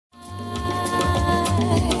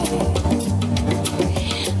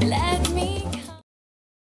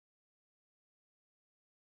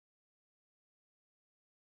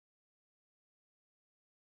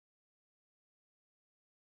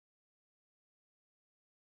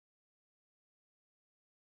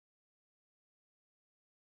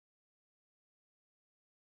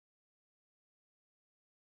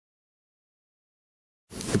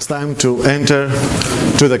it's time to enter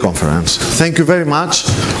to the conference. Thank you very much,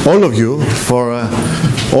 all of you, for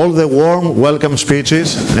all the warm welcome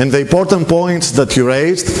speeches and the important points that you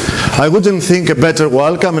raised. I wouldn't think a better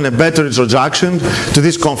welcome and a better introduction to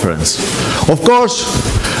this conference. Of course,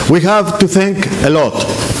 we have to thank a lot.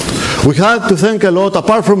 We have to thank a lot,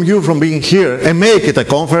 apart from you from being here and make it a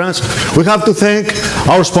conference, we have to thank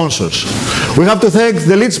our sponsors. We have to thank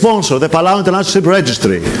the lead sponsor, the Palau International Ship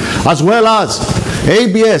Registry, as well as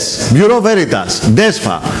ABS, Bureau Veritas,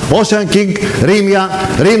 DESFA, Ocean King,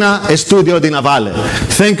 Rina Studio di Navale.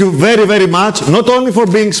 Thank you very, very much, not only for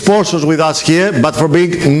being sponsors with us here, but for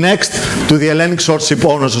being next to the Hellenic Short Ship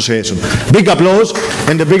Owners Association. Big applause,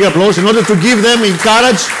 and a big applause in order to give them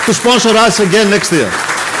courage to sponsor us again next year.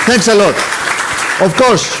 Thanks a lot. Of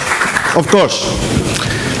course,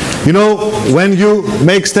 you know, when you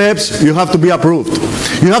make steps, you have to be approved.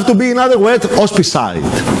 You have to be, in other words, auspicied.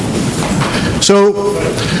 So,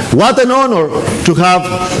 what an honor to have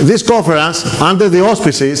this conference under the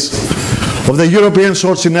auspices of the European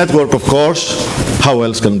Shortsea Network, of course. How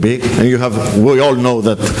else can it be? And we all know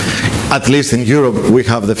that at least in Europe we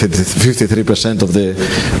have the 53% of the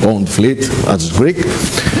owned fleet as Greek.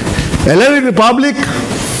 Hellenic Republic,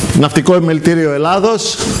 Ναυτικό Επιμελητήριο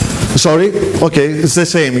Ελλάδος. Sorry, okay, it's the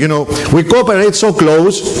same. You know, we cooperate so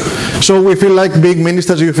close, so we feel like being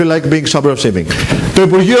ministers, you feel like being Chamber of Shipping.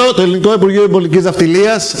 Το Ελληνικό Υπουργείο Πολιτικής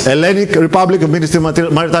Ναυτιλίας, Hellenic Republic of Ministry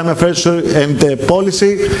of Maritime Affairs and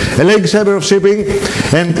Policy, Hellenic Chamber of Shipping,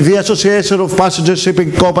 and the Association of Passenger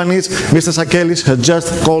Shipping Companies, Mr. Sakelis has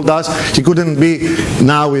just called us. He couldn't be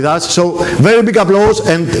now with us. So, very big applause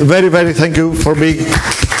and very, very thank you for being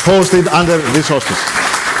hosted under this auspice.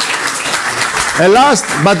 And last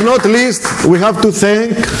but not least, we have to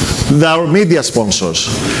thank our media sponsors.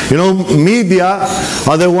 You know, media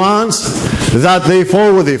are the ones that they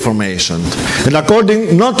forward the information. And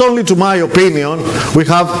according not only to my opinion, we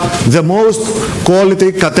have the most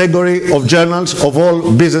quality category of journals of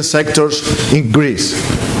all business sectors in Greece.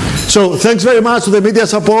 So, thanks very much to the media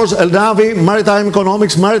supports, Elnavi, Maritime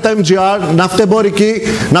Economics, Maritime GR, Ναυτεμπορική,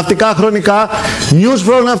 Ναυτικά Χρονικά, News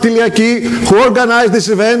from Ναυτιλιακή, who organized this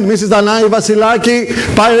event, Mrs. Danai Vassilaki,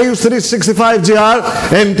 Piraeus 365 GR,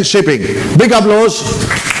 and Shipping. Big applause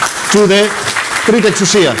to the Τρίτη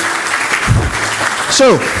Εξουσία.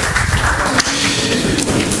 So,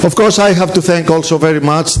 of course, I have to thank also very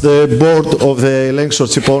much the board of the Hellenic Short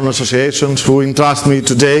Ship Owners Association who entrust me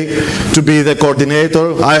today to be the coordinator.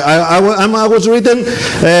 I was written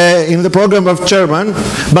in the program of chairman,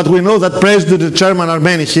 but we know that president and chairman are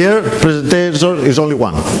many here. Presentator is only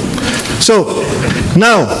one. So,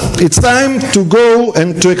 now it's time to go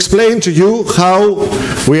and to explain to you how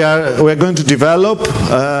we are going to develop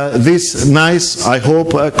this nice, I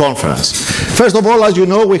hope, conference. First of all, as you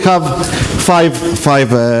know, we have five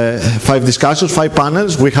discussions, 5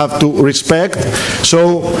 panels. We have to respect. So,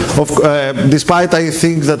 despite I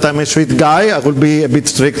think that I'm a sweet guy, I will be a bit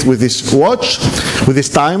strict with this watch, with this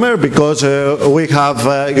timer, because we have,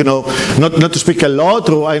 you know, not to speak a lot.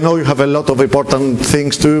 I know you have a lot of important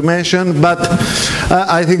things to mention, but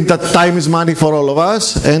I think that time is money for all of us,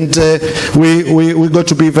 and we got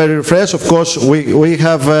to be very refreshed. Of course, we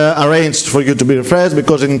have arranged for you to be refreshed,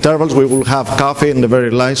 because in intervals we will have coffee and a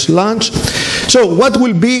very nice lunch. So, what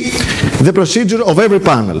will be the procedure of every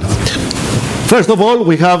panel? First of all,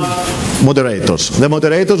 we have moderators. The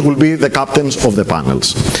moderators will be the captains of the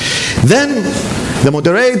panels. Then, the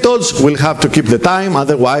moderators will have to keep the time,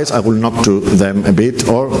 otherwise I will knock to them a bit,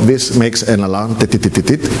 or this makes an alarm,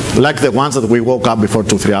 like the ones that we woke up before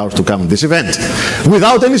 2-3 hours to come to this event,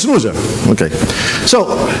 without any snoozer. Okay. So,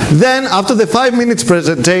 then after the 5 minutes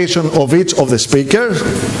presentation of each of the speakers,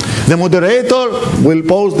 the moderator will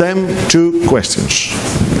pose them 2 questions.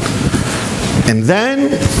 And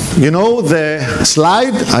then, you know, the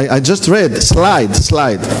slide, I just read, slide.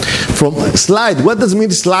 From slide, what does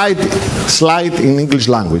mean slide? Slide in English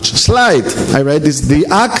language. Slide, I read, is the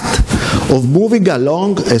act of moving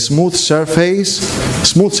along a smooth surface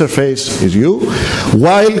is you,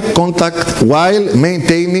 while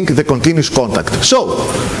maintaining the continuous contact. So,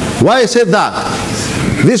 why I said that?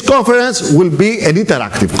 This conference will be an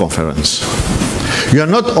interactive conference. You are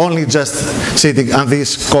not only just sitting on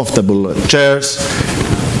these comfortable chairs,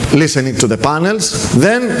 listening to the panels,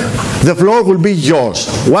 then the floor will be yours.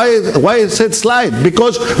 Why I said slide?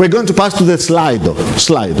 Because we're going to pass to the Slido.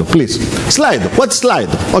 Slido, please. Slido. What's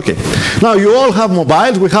Slido? Okay. Now, you all have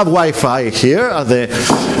mobiles. We have Wi-Fi here at the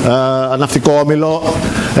Ναυτικό Όμιλο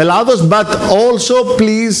Ελλάδος, but also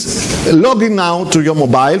please log in now to your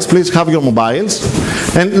mobiles. Please have your mobiles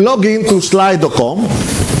and log in to slide.com.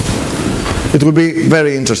 It will be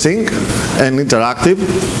very interesting and interactive.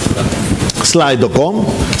 Slide.com,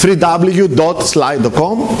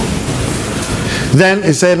 www.slide.com. Then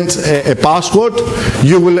it sends a password.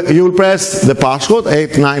 You will press the password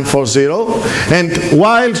 8940, and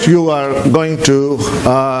whilst you are going to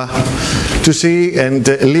see and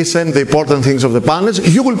listen the important things of the panels,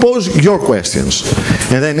 you will pose your questions.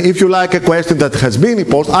 And then if you like a question that has been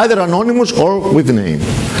posed, either anonymous or with name,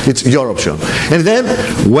 it's your option. And then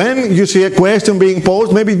when you see a question being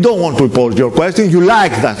posed, maybe you don't want to pose your question, you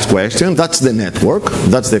like that question, that's the network,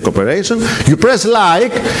 that's the cooperation, you press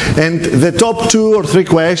like, and the top 2 or 3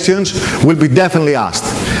 questions will be definitely asked.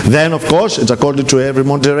 Then, of course, it's according to every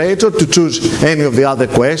moderator to choose any of the other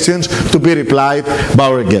questions to be replied by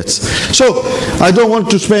our guests. So, I don't want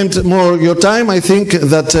to spend more of your time. I think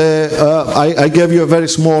that I gave you a very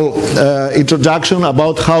small introduction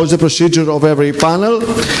about how is the procedure of every panel.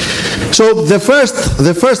 So, the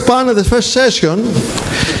first panel, the first session,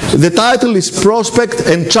 the title is Prospect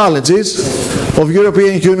and Challenges of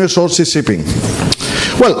European Union Shortsea Shipping.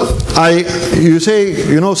 Well, you say,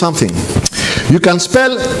 you know something. You can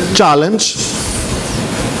spell challenge,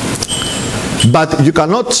 but you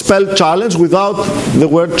cannot spell challenge without the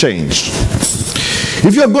word change.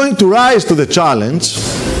 If you are going to rise to the challenge,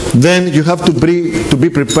 then you have to be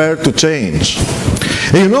prepared to change.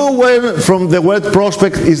 And you know where from the word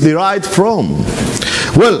prospect is derived from?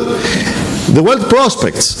 Well, the word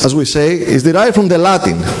prospects, as we say, is derived from the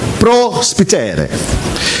Latin prospicere,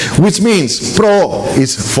 which means pro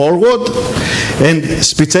is forward and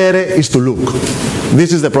spicere is to look.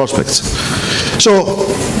 This is the prospects. So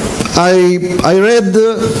I read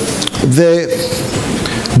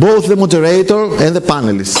both the moderator and the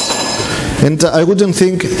panelists, and I wouldn't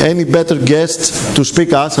think any better guest to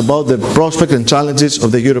speak us about the prospect and challenges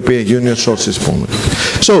of the European Union Shortsea Shipping.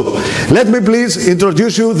 So let me please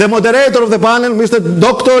introduce you the moderator of the panel, Mr.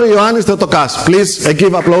 Dr. Ioannis Theotokas. Please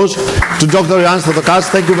give applause to Dr. Ioannis Theotokas.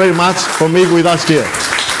 Thank you very much for being with us here.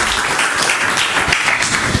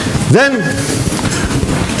 Then,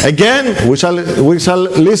 again, we shall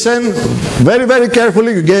listen very, very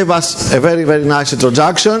carefully. You gave us a very, very nice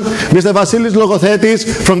introduction. Mr. Vassilios Logothetis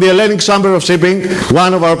from the Hellenic Chamber of Shipping,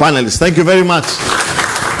 one of our panelists. Thank you very much.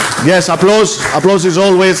 Yes, applause. Applause is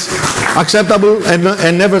always acceptable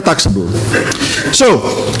and never taxable. So,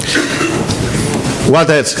 what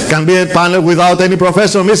else? Can be a panel without any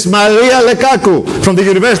professor. Miss Maria Lekakou from the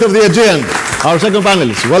University of the Aegean, our second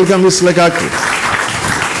panelist. Welcome, Miss Lekakou.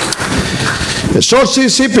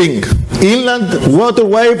 ShortSeaShipping, Inland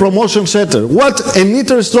Waterway Promotion Center. What an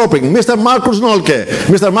interesting topic. Mr. Markus Nölke.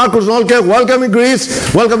 Mr. Markus Nölke, welcome in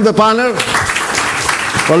Greece. Welcome to the panel.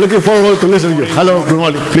 We're looking forward to listening to you. Hello, good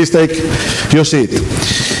morning. Please take your seat.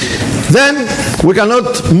 Then, we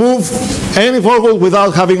cannot move any forward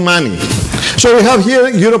without having money. So we have here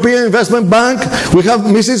European Investment Bank. We have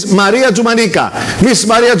Mrs. Maria Tzoumanika. Miss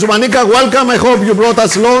Maria Tzoumanika, welcome. I hope you brought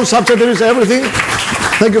us loans, subsidies, everything.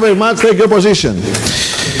 Thank you very much. Take your position.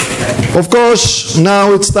 Of course,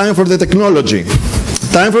 now it's time for the technology.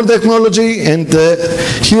 Time for technology, and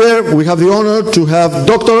here we have the honor to have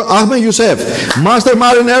Dr. Ahmed Youssef, Master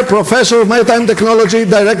Mariner, Professor of Maritime Technology,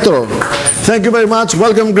 Director. Thank you very much.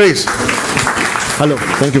 Welcome, Greece. Hello.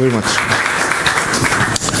 Thank you very much.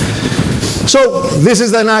 So, this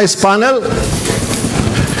is the nice panel.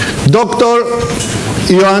 Dr.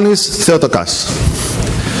 Ioannis Theotokas.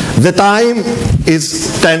 The time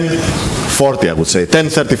is 10:40, I would say,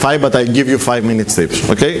 10:35, but I give you 5 minutes tips,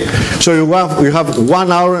 okay? So you have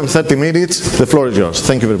 1 hour and 30 minutes. The floor is yours.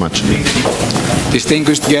 Thank you very much.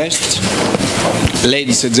 Distinguished guests,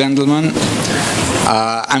 ladies and gentlemen,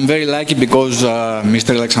 I'm very lucky because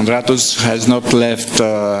Mr. Alexandratos has not left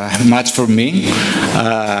much for me.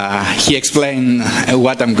 He explained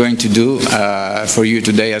what I'm going to do for you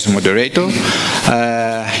today as a moderator.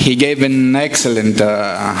 He gave an excellent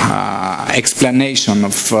explanation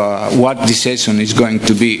of what this session is going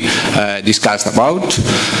to be discussed about.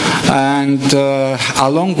 And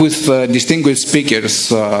along with distinguished speakers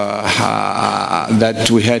that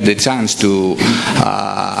we had the chance to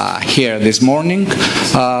hear this morning,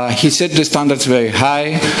 he set the standards very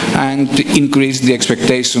high and increased the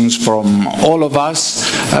expectations from all of us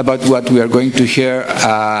about what we are going to hear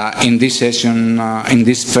in this session, in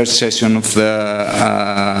this first session of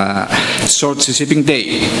the Shortsea Shipping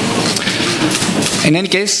Day. In any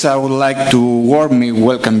case, I would like to warmly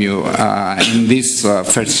welcome you in this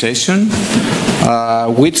first session,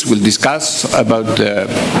 which will discuss about the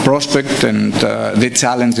prospect and the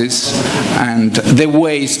challenges and the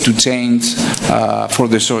ways to change for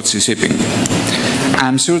the Shortsea Shipping.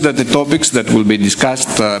 I'm sure that the topics that will be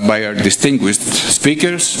discussed by our distinguished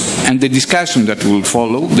speakers, and the discussion that will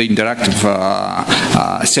follow, the interactive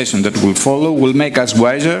session that will follow, will make us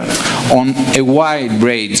wiser on a wide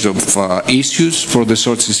range of issues for the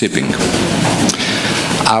short-sea shipping.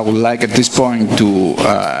 I would like at this point to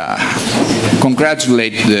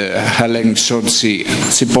congratulate the Hellenic Shortsea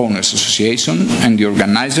Shipowners Association and the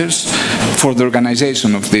organizers for the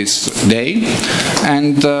organization of this day,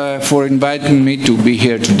 and for inviting me to be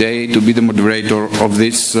here today to be the moderator of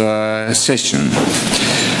this session.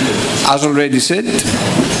 As already said,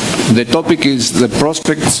 the topic is the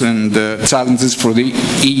prospects and challenges for the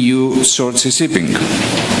EU short-sea shipping.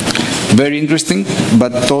 Very interesting,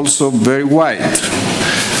 but also very wide.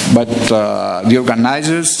 But the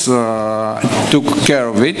organizers took care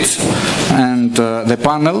of it, and the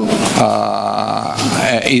panel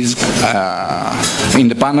in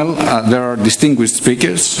the panel there are distinguished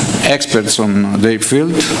speakers, experts on their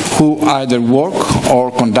field, who either work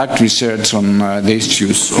or conduct research on the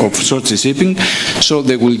issues of short-sea shipping, so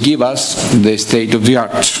they will give us the state of the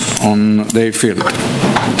art on their field.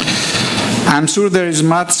 I'm sure there is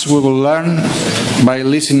much we will learn by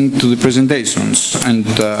listening to the presentations and,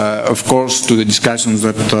 of course, to the discussions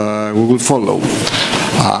that we will follow,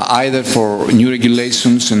 either for new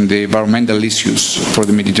regulations and the environmental issues for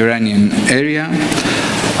the Mediterranean area,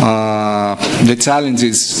 the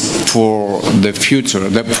challenges for the future,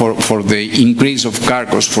 for the increase of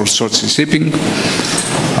cargoes for short-sea shipping,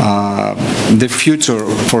 the future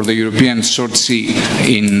for the European short sea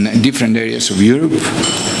in different areas of Europe,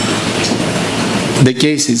 the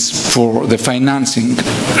cases for the financing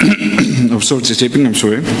of short-sea shipping, the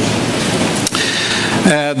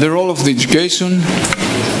role of the education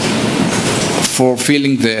for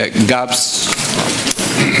filling the gaps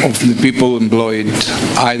of the people employed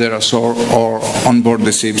either ashore or on board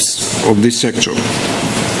the ships of this sector.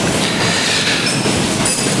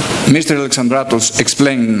 Mr. Alexandratos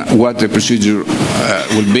explained what the procedure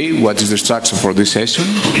will be, what is the structure for this session.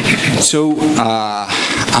 So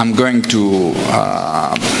I'm going to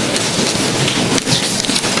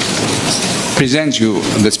present you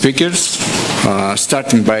the speakers,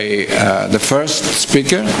 starting by the first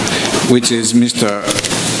speaker, which is Mr.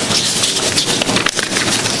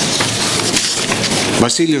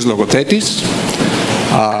 Vassilios Logothetis,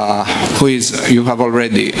 who is, you have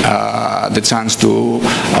already the chance to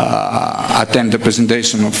attend the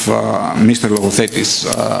presentation of Mr. Logothetis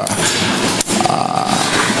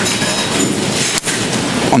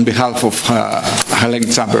on behalf of Hellenic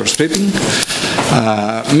Chamber of Shipping.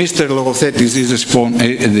 Mr. Logothetis is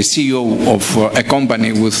the CEO of a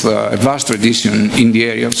company with a vast tradition in the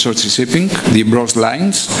area of short-sea shipping, the Bros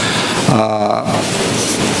Lines.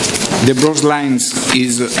 The Bros Lines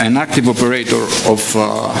is an active operator of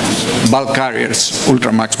bulk carriers,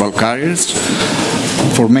 Ultramax bulk carriers,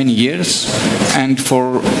 for many years, and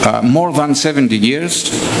for more than 70 years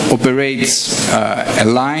operates a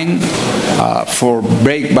line for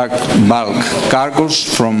breakback bulk cargoes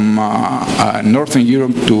from Northern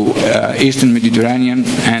Europe to Eastern Mediterranean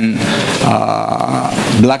and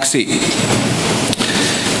Black Sea.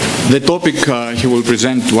 The topic he will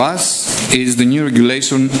present to us is the new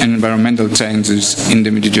regulation and environmental changes in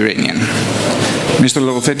the Mediterranean. Mr.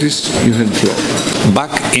 Logothetis, you have the floor.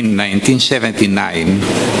 Back in 1979,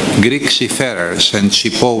 Greek seafarers and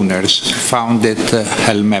shipowners founded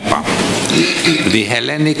Helmepa, the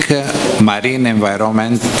Hellenic Marine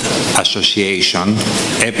Environment Association,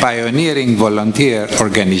 a pioneering volunteer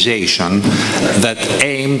organization that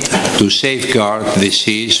aimed to safeguard the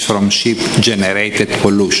seas from ship-generated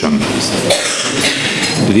pollution.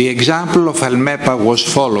 The example of Helmepa was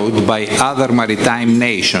followed by other maritime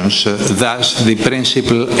nations, thus the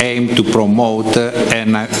principle aimed to promote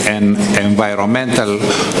an environmental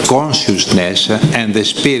consciousness and the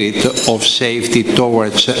spirit of safety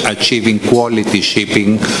towards achieving quality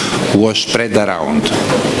shipping was spread around.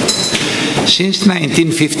 Since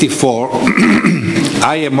 1954,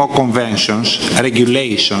 IMO conventions,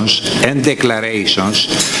 regulations and declarations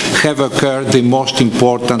have occurred, the most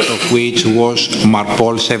important of which was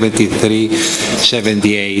MARPOL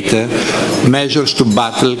 73-78, measures to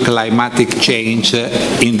battle climatic change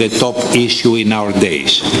in the top issue in our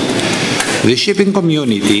days. The shipping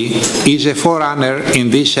community is a forerunner in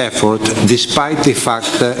this effort, despite the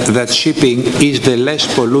fact that shipping is the less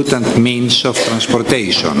pollutant means of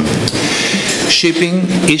transportation. Shipping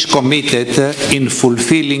is committed in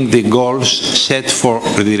fulfilling the goals set for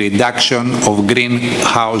the reduction of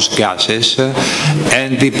greenhouse gases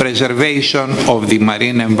and the preservation of the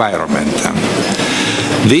marine environment.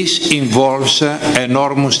 This involves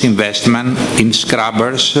enormous investment in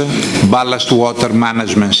scrubbers, ballast water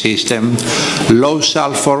management system, low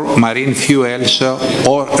sulfur marine fuels,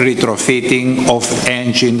 or retrofitting of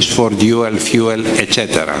engines for dual fuel,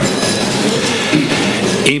 etc.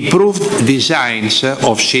 Improved designs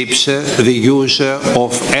of ships, the use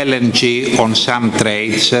of LNG on some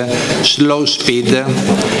trades, slow speed,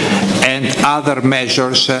 and other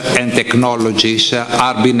measures and technologies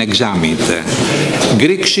are being examined.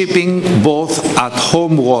 Greek shipping, both at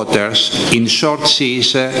home waters, in short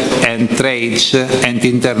seas and trades, and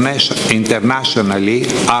internationally,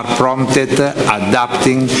 are prompted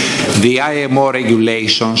adapting the IMO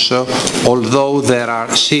regulations, although there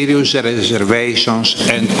are serious reservations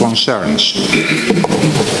and concerns.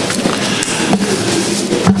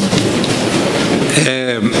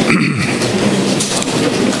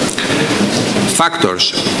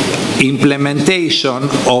 Factors. Implementation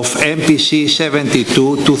of MPC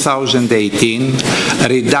 72/2018,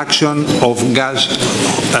 reduction of gas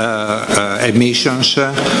emissions,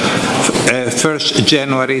 1st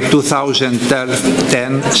January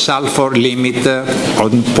 2010, sulfur limit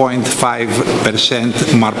on 0.5%,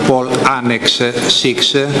 Marpol Annex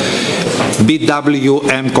 6,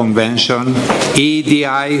 BWM Convention,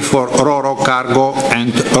 EEDI for Ro-Ro cargo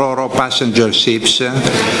and Ro-Ro passenger ships,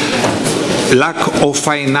 lack of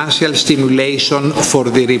financial stimulation for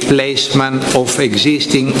the replacement of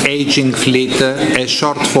existing aging fleet, a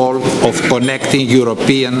shortfall of Connecting Europe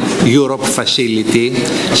Facility,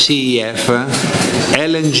 CEF,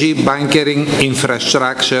 LNG bunkering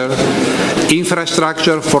infrastructure,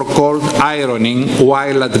 infrastructure for cold ironing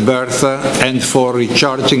while at berth and for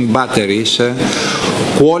recharging batteries,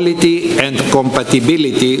 quality and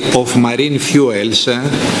compatibility of marine fuels,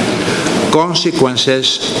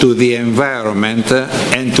 consequences to the environment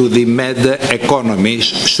and to the Med economies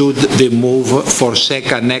should the move for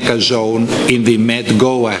SECA-NECA zone in the Med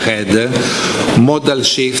go ahead, modal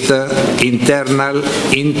shift, internal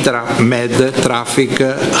intra-Med traffic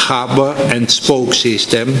hub and spoke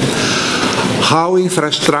system, how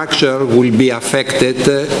infrastructure will be affected,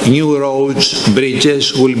 new roads,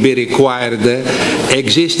 bridges will be required,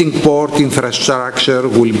 existing port infrastructure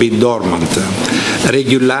will be dormant,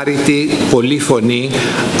 regularity, polyphony,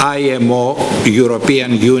 IMO,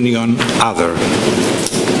 European Union, other.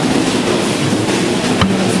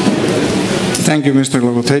 Thank you, Mr.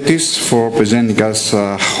 Logothetis, for presenting us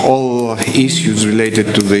all issues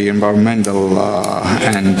related to the environmental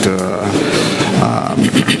and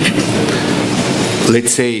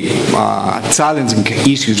let's say, challenging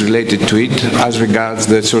issues related to it as regards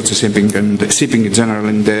the Shortsea shipping and shipping in general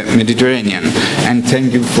in the Mediterranean. And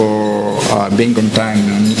thank you for being on time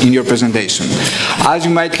in your presentation. As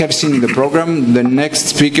you might have seen in the program, the next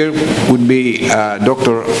speaker would be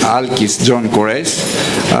Dr. Alkis John Kores.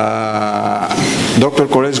 Dr.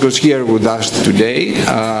 Kores was here with us today.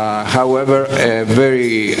 However, a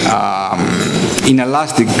very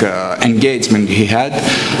inelastic engagement he had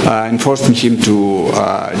enforcing him to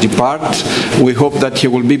depart. We hope that he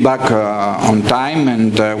will be back on time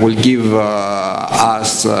and will give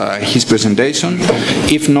us his presentation.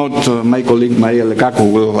 If not, my colleague Maria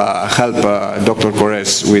Lekakou will help Dr.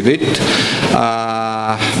 Kores with it.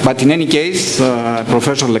 But in any case,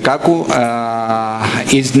 Professor Lekakou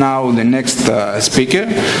is now the next speaker,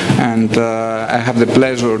 and I have the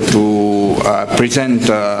pleasure to present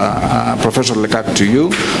Professor Lekakou to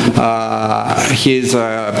you. He is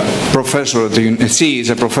a professor at the, she is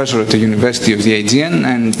a professor at the University of the Aegean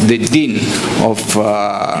and the Dean of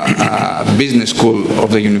Business School of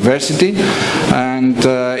the University. And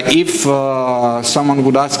if someone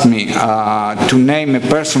would ask me to name a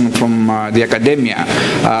person from the academia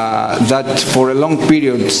that for a long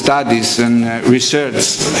period studies and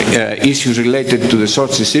research issues related to the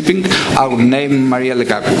Shortsea shipping, I would name Maria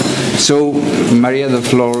Lekakou. So, Maria, the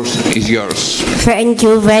floor is yours. Thank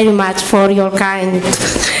you very much for your kind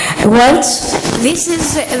words. This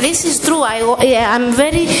is true. I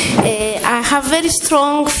have very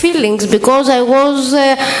strong feelings because I was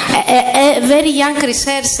a very young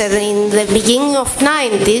researcher in the beginning of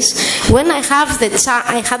 90s when I had the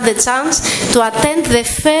chance to attend the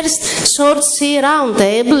first Shortsea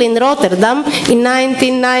roundtable in Rotterdam in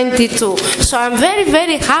 1992. So I'm very,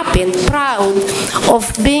 very happy and proud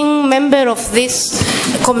of being member of this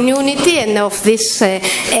community and of this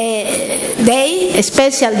day, a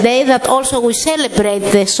special day that also we celebrate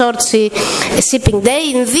the ShortSeaShipping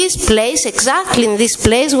Day in this place, exactly in this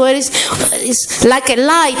place where it's like a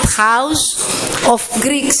lighthouse of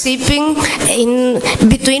Greek shipping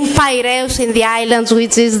between Piraeus and the islands,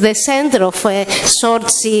 which is the center of short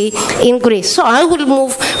sea in Greece. So I will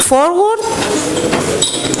move forward.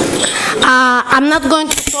 I'm not going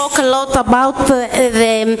to talk a lot about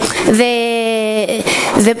the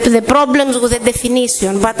problems with the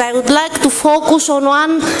definition, but I would like to focus on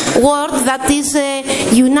one word that is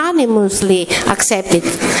unanimously accepted.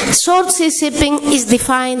 Short sea shipping is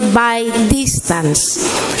defined by distance.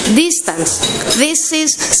 Distance. This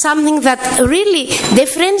is something that really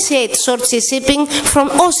differentiates short sea shipping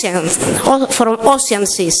from ocean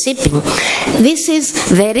sea shipping. This is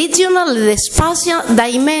the regional, the spatial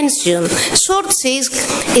dimension. Short sea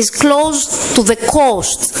is close to the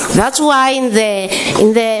coast. That's why in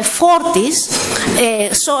the 40s,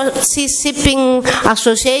 Short Sea Shipping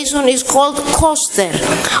Association is called coaster,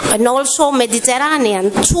 and also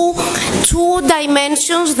Mediterranean. Two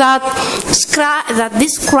dimensions that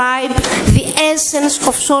describe the essence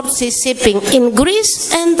of short sea shipping in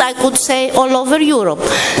Greece, and I could say all over Europe.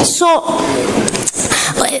 So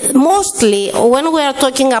mostly when we are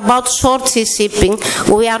talking about short sea shipping,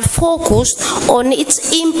 we are focused on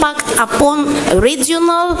its impact upon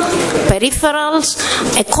regional, peripherals,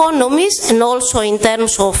 economies, and also in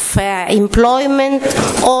terms of employment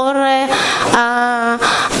or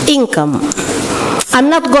income. I'm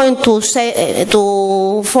not going to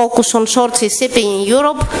focus on short sea shipping in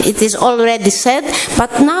Europe, it is already said,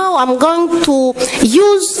 but now I'm going to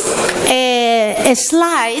use a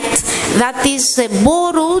slide that is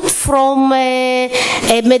borrowed from a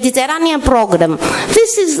Mediterranean program.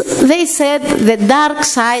 This is, they said, the dark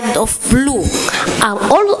side of blue.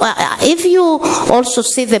 If you also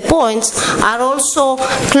see the points are also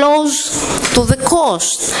close to the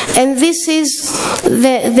coast, and this is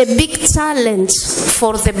the big challenge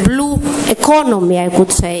for the blue economy, I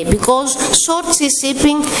could say, because short sea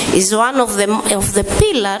shipping is one of the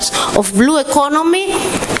pillars of blue economy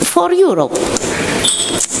for Europe.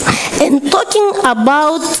 And talking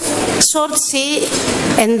about short sea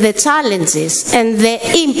and the challenges and the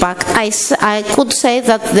impact, I could say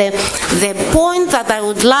that the point that I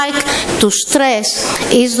would like to stress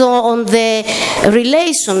is on the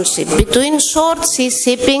relationship between short sea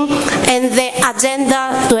shipping and the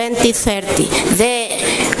Agenda 2030,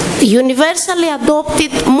 the universally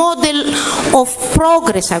adopted model of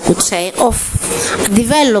progress, I could say, of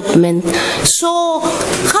development. So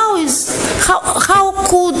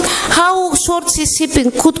how short sea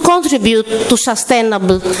shipping could contribute to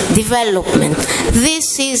sustainable development?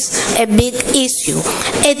 This is a big issue.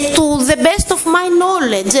 And to the best of my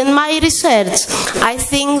knowledge and my research, I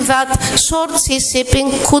think that short sea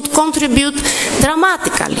shipping could contribute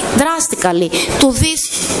drastically to this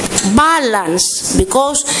balance,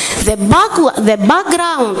 because the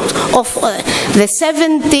background of the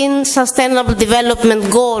 17 Sustainable Development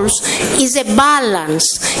Goals is a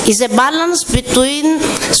balance between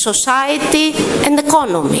society and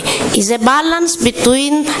economy, is a balance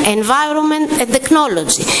between environment and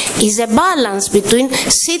technology, is a balance between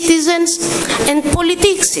citizens and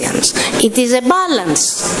politicians. It is a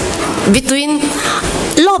balance between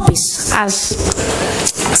lobbies, as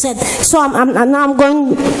said. So I'm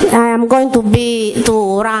going to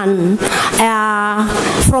run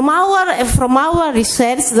from our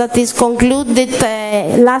research that is concluded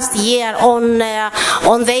last year on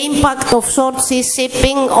the impact of short sea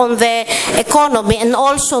shipping on the economy, and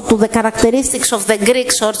also to the characteristics of the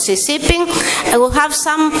Greek short sea shipping. I will have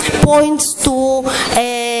some points to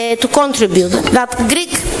contribute. That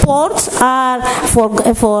Greek ports are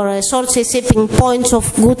for short sea shipping points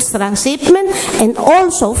of goods transshipment, and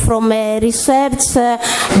also from research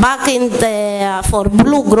back in for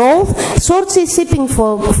blue growth, short sea shipping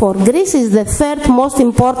for Greece is the third most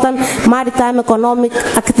important maritime economic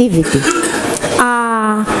activity.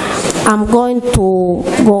 I'm going to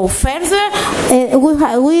go further.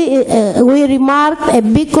 We remarked a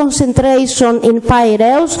big concentration in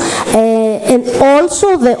Piraeus, and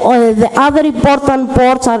also the other important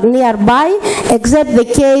ports are nearby, except the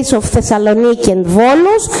case of Thessaloniki and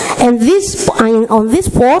Volos. And on these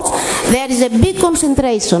ports, there is a big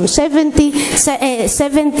concentration,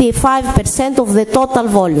 75% of the total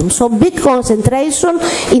volume. So big concentration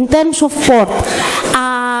in terms of port.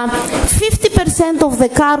 50% of the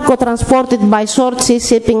cargo transported by short sea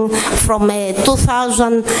shipping from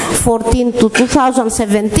 2014 to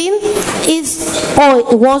 2017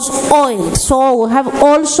 was oil. So we have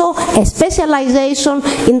also a specialization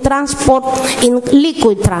in transport, in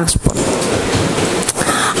liquid transport.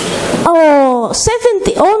 only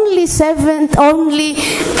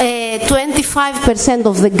 25%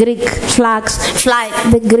 of the Greek flags fly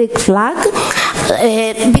the Greek flag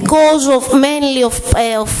because of mainly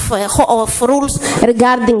of rules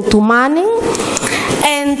regarding to manning.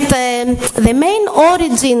 And the main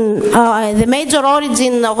origin, the major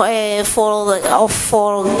origin for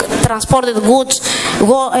transported goods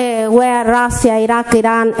were Russia, Iraq,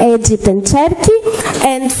 Iran, Egypt, and Turkey.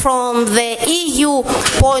 And from the EU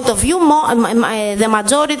point of view, the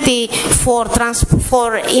majority for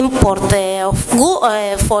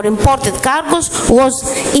imported cargoes was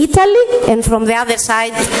Italy, and from the other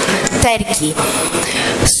side, Turkey.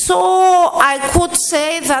 So I could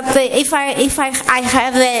say that if I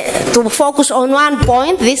have to focus on one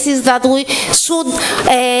point, this is that we should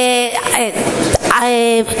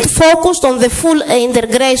focus on the full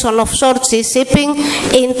integration of short sea shipping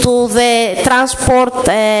into the transport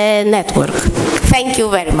network. Thank you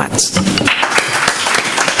very much.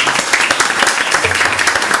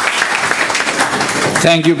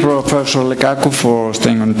 Thank you, Professor Lekakou, for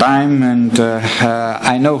staying on time, and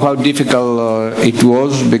I know how difficult it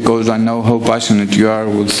was because I know how passionate you are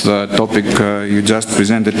with the topic you just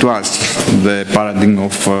presented to us, the paradigm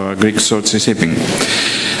of Greek short sea shipping.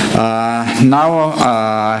 Now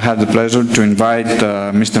I have the pleasure to invite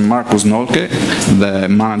Mr. Markus Nölke, the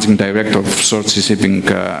Managing Director of ShortSeaShipping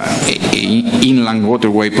Inland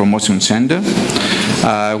Waterway Promotion Center,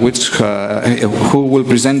 who will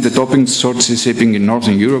present the topic Short Sea Shipping in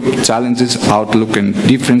Northern Europe, Challenges, Outlook and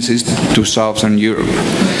Differences to Southern Europe.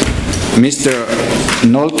 Mr.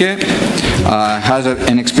 Nölke has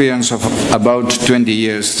an experience of about 20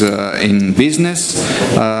 years in business,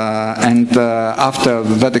 and after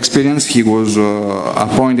that experience he was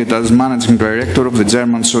appointed as Managing Director of the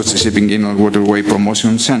German Short Sea Shipping Inland Waterway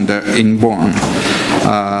Promotion Center in Bonn.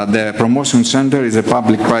 The Promotion Center is a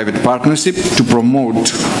public-private partnership to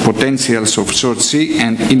promote potentials of short sea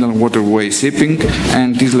and inland waterway shipping,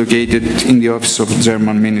 and is located in the office of the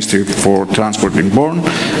German Ministry for Transport in Bonn,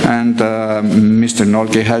 and Mr.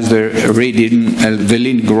 Nölke has the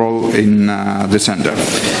lead role in the center.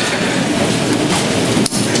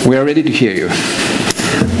 We are ready to hear you.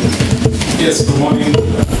 Yes, good morning.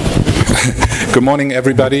 Good morning,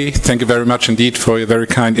 everybody. Thank you very much indeed for your very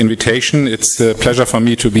kind invitation. It's a pleasure for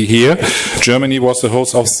me to be here. Germany was the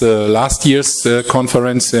host of the last year's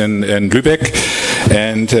conference in Lübeck,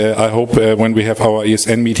 and I hope when we have our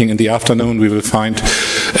ESN meeting in the afternoon, we will find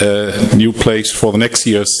a new place for the next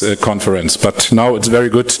year's conference. But now it's very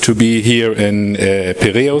good to be here in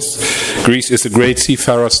Piraeus. Greece is a great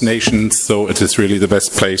seafarers nation, so it is really the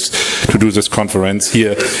best place to do this conference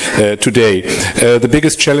here today. The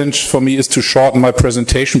biggest challenge for me is to shorten my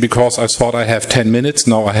presentation because I thought I have 10 minutes.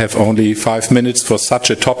 Now I have only 5 minutes for such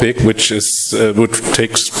a topic, which is would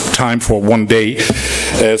take time for one day.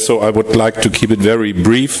 So I would like to keep it very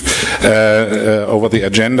brief. Over the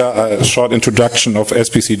agenda, a short introduction of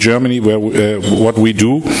SPC Germany, what we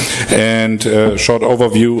do, and a short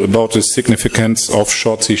overview about the significance of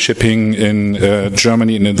short sea shipping in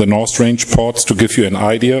Germany and in the North Range ports to give you an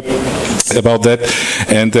idea about that.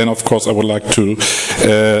 And then, of course, I would like to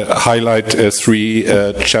highlight 3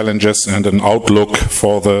 challenges and an outlook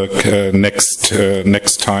for the next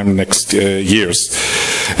years.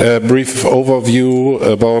 A brief overview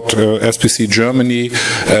about SPC Germany.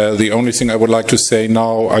 The only thing I would like to say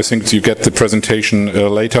now, I think you get the presentation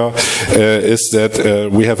later, is that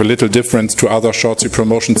we have a little difference to other short sea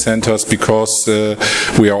promotion centers because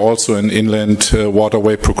we are also an inland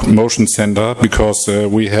waterway promotion center, because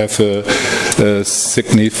we have a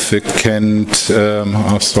significant,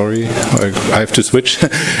 sorry, I have to switch,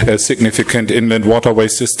 a significant inland waterway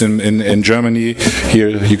system in Germany. Here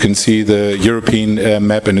you can see the European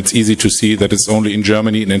map, and it's easy to see that it's only in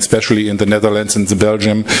Germany and especially in the Netherlands and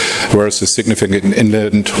Belgium where it's a significant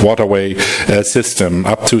inland waterway system.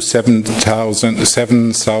 Up to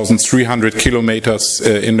 7,300 kilometers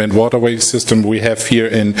inland waterway system we have here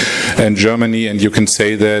in Germany, and you can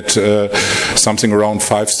say that something around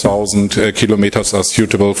 5,000 kilometers are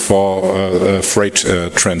suitable for freight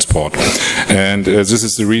transport. And this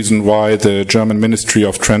is the reason why the German Ministry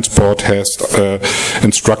of Transport has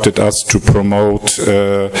instructed us to promote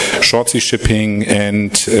short sea shipping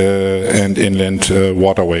and inland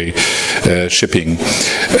waterway shipping.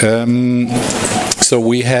 So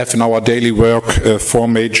we have in our daily work 4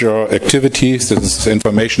 major activities. This is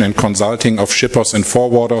information and consulting of shippers and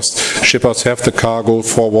forwarders. Shippers have the cargo,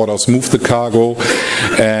 forwarders move the cargo,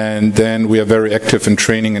 and then we are very active in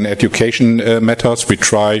training and education matters. We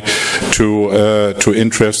try to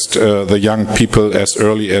interest the young people as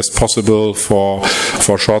early as possible for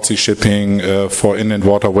short sea shipping, for inland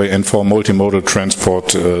waterway, and for multimodal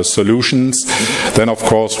transport solutions. Then, of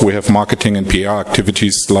course, we have marketing and PR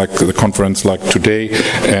activities like the conference like today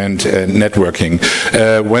and networking.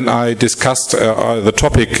 When I discussed the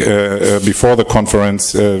topic before the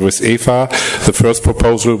conference with Eva, the first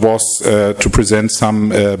proposal was to present some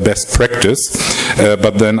best practice,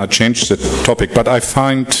 but then I changed the topic. But I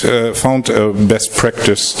found a best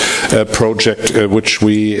practice project which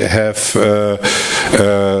we have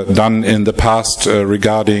done in the past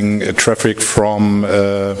regarding traffic from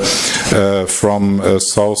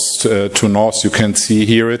south to north. You can see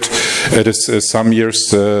here it is some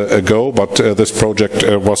years ago, but this project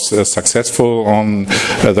was successful. On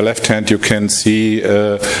the left hand you can see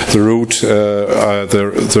the route,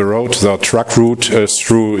 the truck route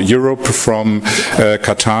through Europe from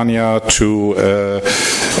Catania to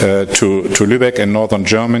Lübeck in northern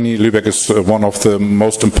Germany. Lübeck is one of the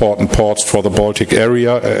most important ports for the Baltic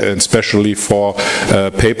area, especially for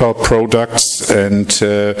paper products. And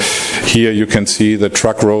here you can see the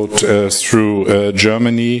truck road through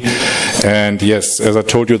Germany. And yes, as I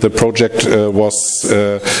told you, the project was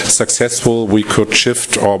successful. We could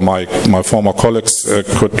shift, or my former colleagues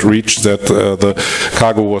could reach that the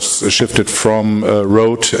cargo was shifted from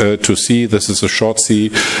road to sea. This is a short sea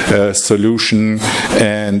solution,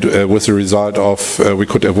 and with the result of we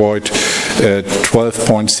could avoid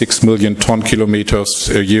 12.6 million ton kilometers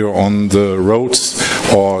a year on the roads,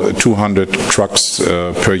 or 200 trucks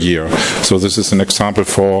per year. So this is an example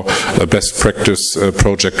for a best practice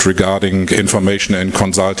project regarding information and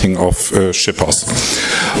consulting of shippers.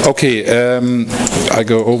 Okay, I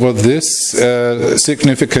go over this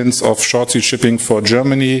significance of short sea shipping for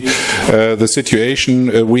Germany. The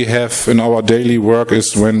situation we have in our daily work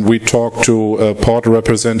is when we talk to port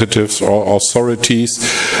representatives or authorities,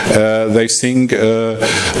 they think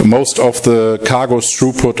most of the cargo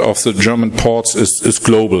throughput of the German ports is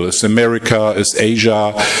global. It's America, it's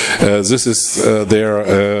Asia. This is their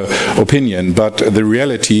opinion, but the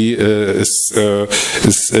reality is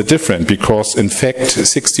different, because in fact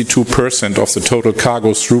 62% of the total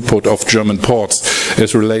cargo throughput of German ports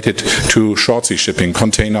is related to short sea shipping,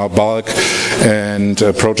 container, bulk, and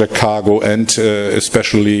project cargo, and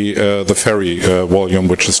especially the ferry volume,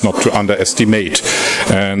 which is not to underestimate.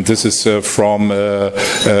 And this is from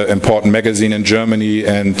important magazine in Germany,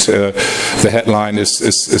 and the headline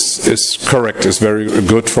is correct, is very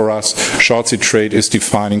good for us. Short sea trade is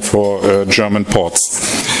defining for German ports.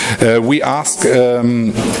 We ask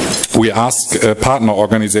partner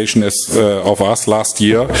organizations of us last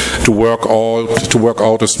year to work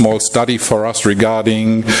out a small study for us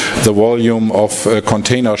regarding the volume of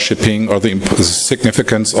container shipping, or the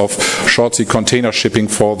significance of short sea container shipping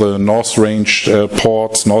for the North Range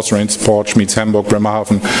ports. North Range ports means Hamburg,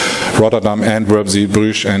 Bremerhaven, Rotterdam, Antwerp,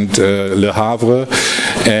 Zeebrugge, and Le Havre.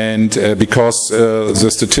 And because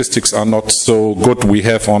the statistics are not so good we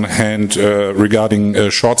have on hand regarding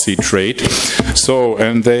short sea trade. So,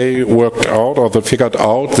 and they worked out, or they figured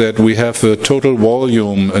out, that we have a total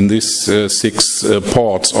volume in these 6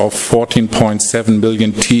 ports of 14.7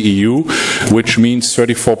 million TEU, which means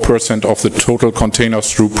 34% of the total container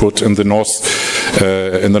throughput in the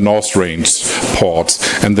North Range ports.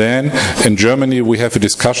 And then in Germany we have a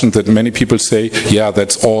discussion that many people say, yeah,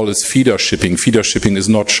 that's all is feeder shipping. Feeder shipping is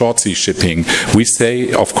not short sea shipping. We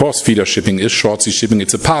say, of course, feeder shipping is short sea shipping.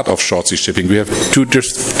 It's a part of short sea shipping. We have 2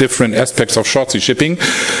 different aspects of short sea shipping.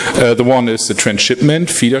 The one is the transshipment,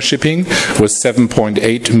 feeder shipping, with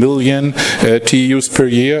 7.8 million TEUs per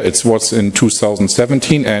year. It was in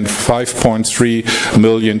 2017, and 5.3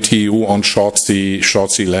 million TEU on short sea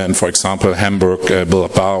land, for example, Hamburg,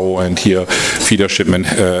 Bilbao, and here feeder shipment,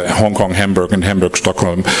 Hong Kong, Hamburg, and Hamburg,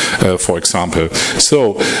 Stockholm, for example.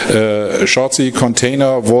 So, short sea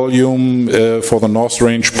container volume for the North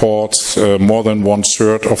Range ports, more than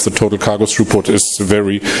 1/3 of the total cargo throughput, is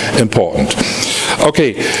very important.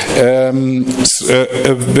 Okay,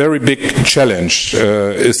 a very big challenge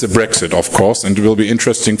is the Brexit, of course, and it will be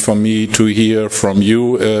interesting for me to hear from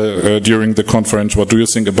you during the conference. What do you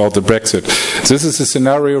think about the Brexit? This is a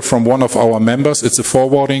scenario from one of our members. It's a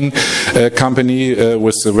forwarding company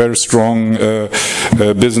with a very strong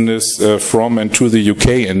business from and to the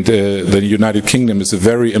UK, and the United Kingdom is a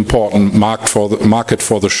very important market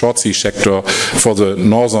for the short sea sector, for the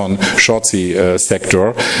northern short sea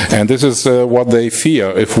sector. And this is what they they fear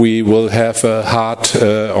if we will have a hard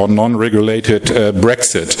or non-regulated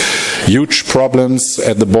Brexit. Huge problems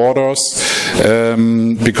at the borders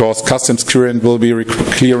because customs clearance will be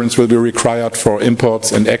required for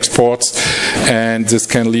imports and exports, and this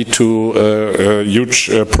can lead to huge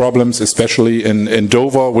problems, especially in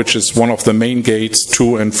Dover, which is one of the main gates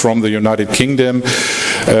to and from the United Kingdom.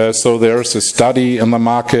 So there's a study in the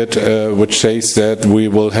market which says that we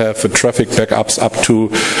will have traffic backups up to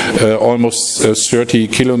almost 30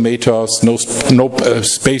 kilometers, no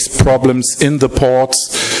space problems in the ports,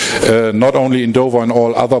 not only in Dover and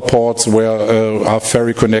all other ports where are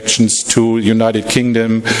ferry connections to United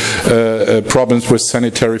Kingdom, problems with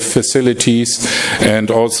sanitary facilities, and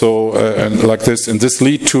also like this. And this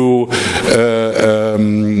lead to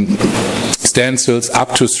standstills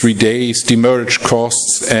up to 3 days, demurrage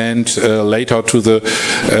costs, and later to the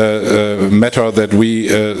matter that we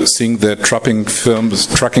think that trucking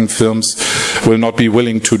firms will not be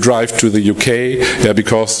willing to drive to the UK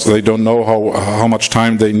because they don't know how much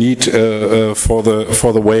time they need for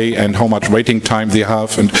the way and how much waiting time they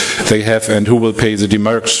have and who will pay the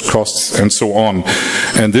demurrage costs and so on.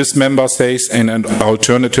 And this member says an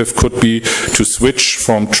alternative could be to switch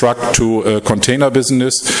from truck to container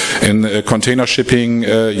business. In container shipping,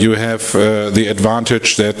 you have the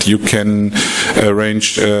advantage that you can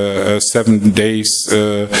arrange 7 days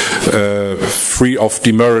free of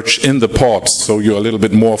demurrage in the ports, so you're a little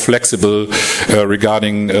bit more flexible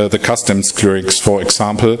regarding the customs clearance, for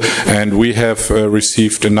example. And we have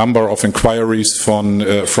received a number of inquiries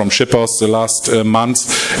from shippers the last months,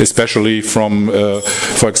 especially from,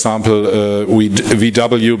 for example,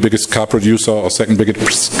 VW, biggest car producer or second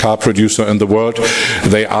biggest car producer in the world.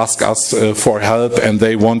 They ask us for help, and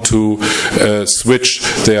they want to switch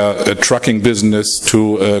their trucking business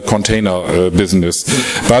to container business.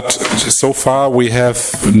 But so far we have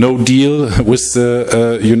no deal with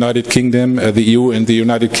the United Kingdom, the EU and the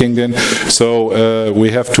United Kingdom, so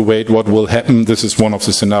we have to wait what will happen. This is one of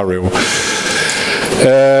the scenarios.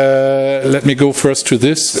 Let me go first to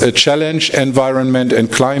this challenge, environment and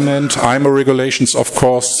climate. IMO regulations, of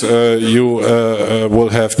course, you will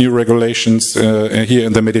have new regulations here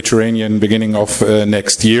in the Mediterranean beginning of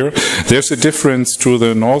next year. There's a difference to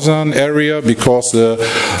the northern area because the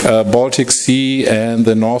Baltic Sea and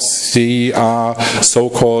the North Sea are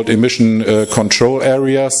so-called emission control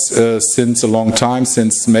areas since a long time,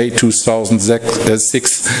 since May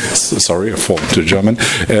 2006, sorry, for the German,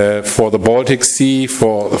 for the Baltic Sea,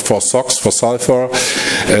 for SOx, for sulfur,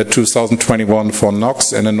 2021 for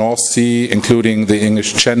NOx, and the North Sea, including the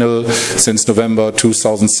English Channel, since November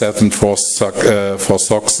 2007 for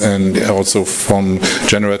SOx, and also from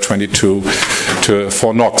January 22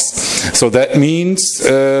 for NOx. So that means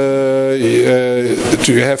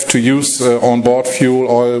you have to use on-board fuel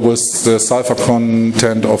oil with the sulfur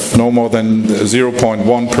content of no more than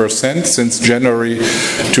 0.1% since January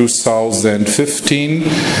 2015,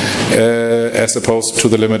 as opposed to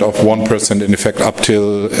the limit of 1% in effect up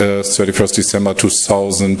till 31st December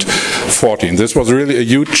 2014. This was really a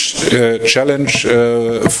huge challenge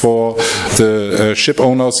for the ship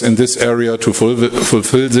owners in this area to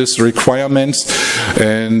fulfill these requirements,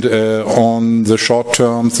 and on the short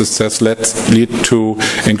term this has led to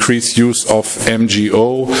increased use of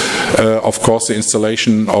MGO, of course the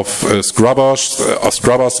installation of scrubbers.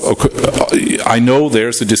 I know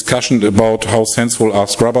there's a discussion about how sensible are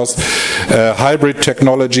scrubbers. Hybrid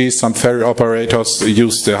technology, some ferry operators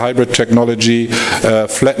use the hybrid technology,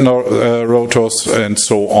 flattener rotors and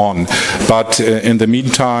so on. But in the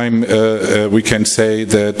meantime we can say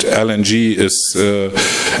that LNG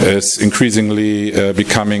is increasingly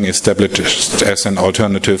becoming established as an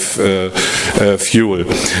alternative fuel.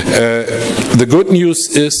 The good news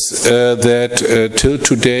is that till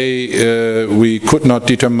today we could not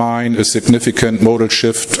determine a significant modal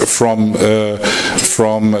shift from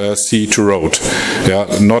sea to road. Yeah,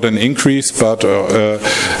 not an increase, but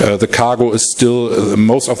the cargo is still,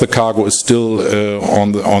 most of the cargo is still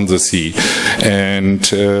on the sea, and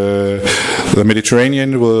the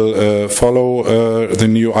Mediterranean will follow the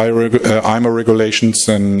new IMO regulations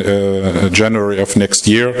in January of next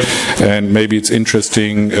year, and maybe it's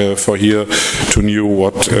interesting for here to know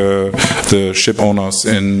what the ship owners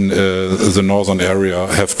in the northern area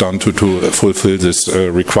have done to fulfill these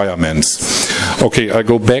requirements. Okay, I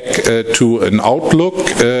go back to an outlook.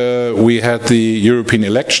 We had the European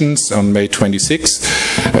elections on May 26th.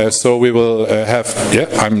 So we will have,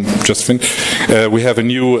 I'm just finished. We have a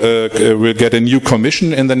new, we'll get a new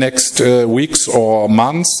commission in the next weeks or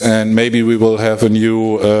months, and maybe we will have a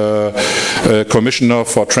new commissioner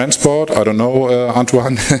for transport. I don't know,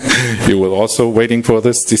 Antoine. You will also waiting for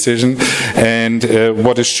this decision. And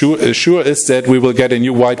what is sure is that we will get a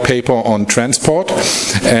new white paper on transport.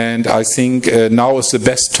 And I think now is the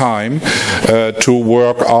best time to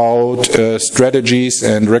work out strategies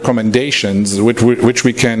and recommendations which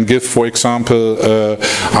we can give, for example,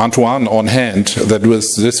 Antoine on hand, that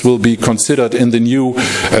this will be considered in the new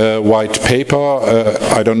white paper.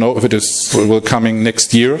 I don't know if it will coming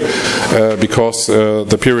next year, because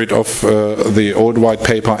the period of the old white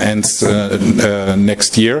paper ends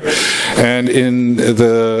next year. And in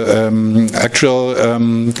the actual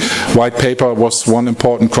white paper was one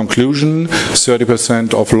important conclusion: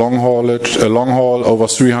 30% of long haul over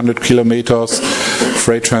 300 kilometers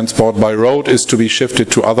freight transport by road is to be shifted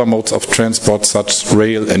to other modes of transport such as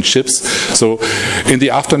rail and ships. So in the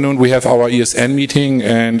afternoon we have our ESN meeting,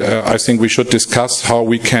 and I think we should discuss how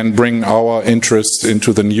we can bring our interests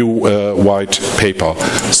into the new white paper.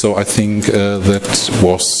 So I think that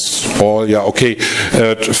was all. Yeah, okay.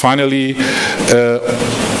 Finally,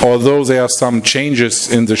 although there are some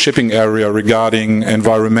changes in the shipping area regarding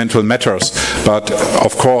environmental matters, but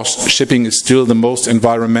of course shipping is still the most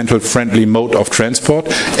environmental friendly mode of transport,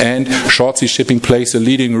 and short-sea shipping plays a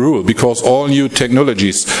leading role, because all new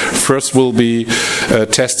technologies first will be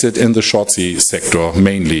tested in the short-sea sector,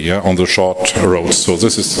 mainly on the short roads. So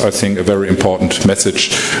this is, I think, a very important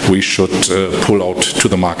message we should pull out to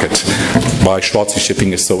the market, why short-sea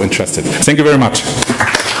shipping is so interested. Thank you very much.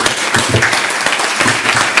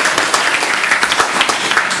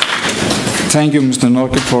 Thank you, Mr.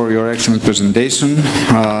 Nölke, for your excellent presentation.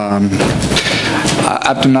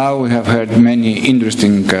 Up to now, we have heard many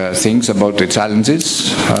interesting things about the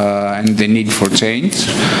challenges and the need for change.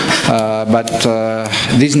 But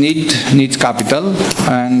this need needs capital,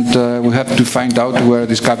 and we have to find out where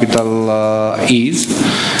this capital is.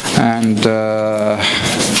 And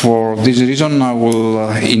for this reason, I will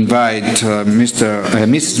invite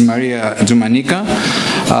Mrs. Maria Tzoumanika,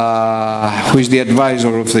 who is the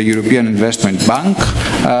advisor of the European Investment Bank,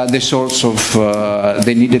 the source of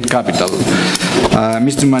the needed capital.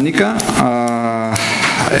 Mr. Tzoumanika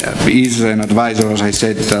is an advisor, as I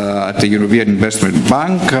said, at the European Investment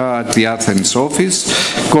Bank, at the Athens office,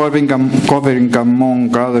 covering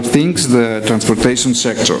among other things the transportation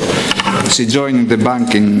sector. She joined the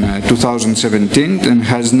bank in 2017 and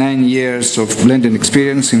has 9 years of blended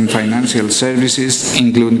experience in financial services,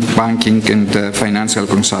 including banking and financial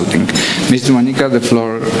consulting. Mr. Tzoumanika, the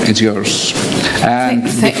floor is yours. And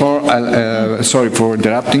before, sorry for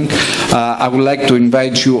interrupting, I would like to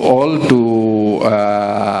invite you all to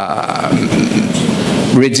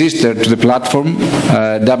register to the platform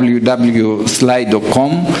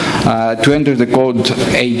www.slide.com to enter the code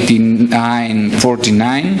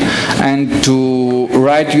 8949 and to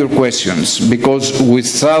write your questions, because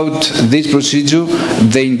without this procedure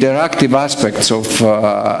the interactive aspects of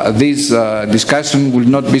this discussion will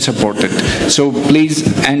not be supported. So please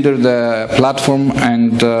enter the platform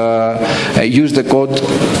and use the code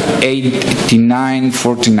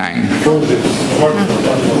 8949.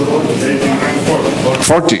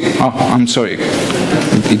 40. Oh, I'm sorry.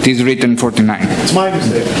 It is written 49. It's my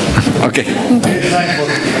mistake. Okay.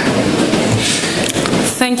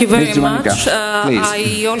 Thank you very much.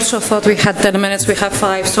 I also thought we had 10 minutes. We have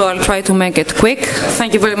 5, so I'll try to make it quick.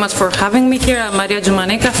 Thank you very much for having me here. I'm Maria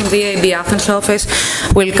Tzoumanika from the EIB Athens office.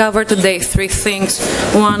 We'll cover today 3 things.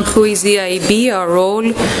 1, who is the EIB, our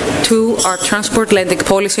role. 2, our transport lending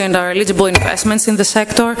policy and our eligible investments in the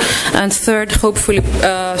sector. And 3rd, hopefully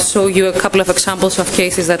show you a couple of examples of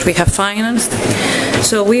cases that we have financed.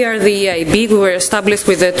 So we are the EIB. We were established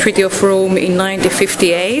with the Treaty of Rome in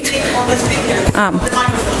 1958.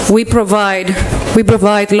 We provide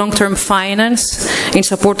long-term finance in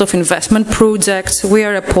support of investment projects. We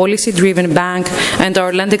are a policy-driven bank, and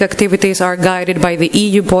our lending activities are guided by the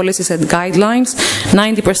EU policies and guidelines.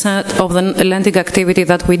 90% of the lending activity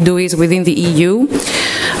that we do is within the EU.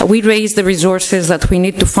 We raise the resources that we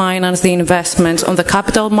need to finance the investments on the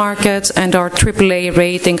capital markets, and our AAA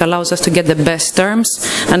rating allows us to get the best terms.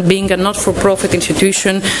 And being a not-for-profit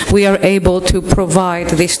institution, we are able to provide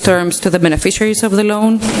these terms to the beneficiaries of the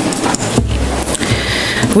loan.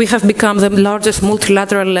 We have become the largest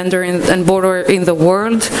multilateral lender and borrower in the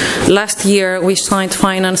world. Last year, we signed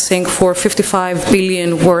financing for 55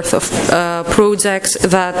 billion worth of projects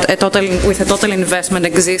that with a total investment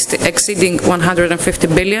exceeding 150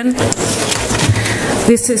 billion.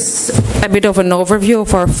 This is a bit of an overview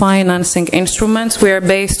of our financing instruments. We are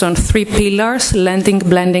based on 3 pillars: lending,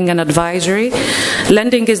 blending, and advisory.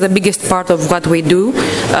 Lending is the biggest part of what we do.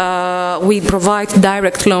 We provide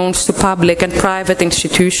direct loans to public and private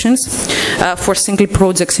institutions for single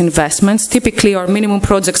projects investments. Typically, our minimum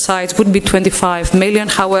project size would be 25 million.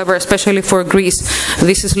 However, especially for Greece,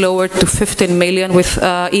 this is lowered to 15 million with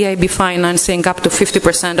EIB financing up to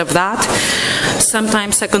 50% of that.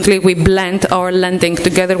 Sometimes, secondly, we blend our lending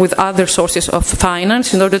together with other sources of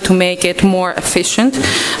finance in order to make it more efficient.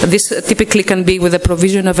 This typically can be with the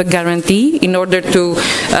provision of a guarantee in order to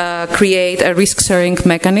create a risk-sharing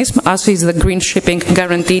mechanism, as is the green shipping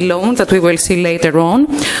guarantee loan that we will see later on,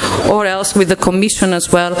 or else with the Commission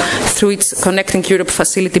as well through its Connecting Europe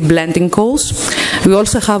facility blending calls. We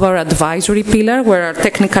also have our advisory pillar, where our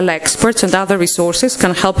technical experts and other resources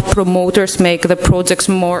can help promoters make the projects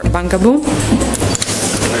more bankable.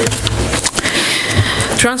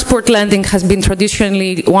 Transport lending has been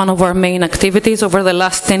traditionally one of our main activities. Over the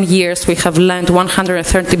last 10 years, we have lent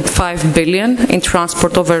 135 billion in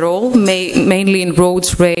transport overall, mainly in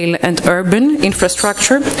roads, rail, and urban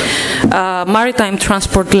infrastructure. Maritime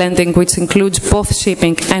transport lending, which includes both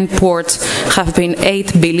shipping and ports, have been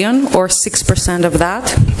 8 billion, or 6% of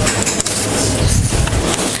that.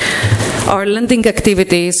 Our lending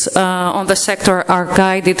activities on the sector are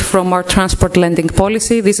guided from our transport lending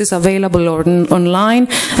policy. This is available online,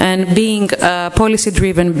 and being a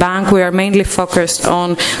policy-driven bank, we are mainly focused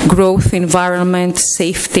on growth, environment,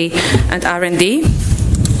 safety, and R&D.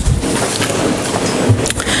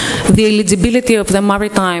 The eligibility of the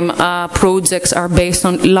maritime projects are based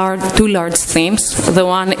on two large themes. The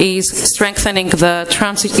one is strengthening the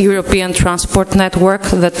Trans-European transport network,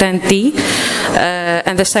 the TEN-T,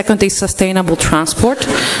 and the second is sustainable transport.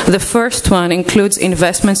 The first one includes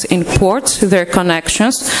investments in ports, their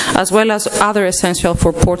connections, as well as other essential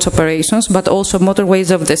for ports operations, but also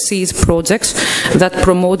motorways of the seas projects that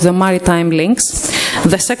promote the maritime links.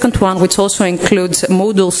 The second one, which also includes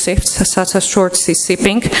modal shifts such as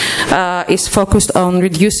ShortSeaShipping, is focused on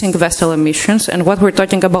reducing vessel emissions, and what we're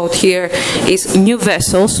talking about here is new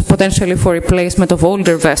vessels, potentially for replacement of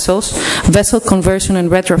older vessels, vessel conversion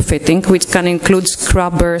and retrofitting, which can include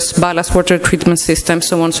scrubbers, ballast water treatment systems,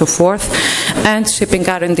 so on and so forth, and shipping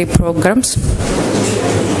R&D programs.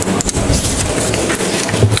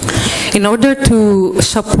 In order to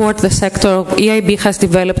support the sector, EIB has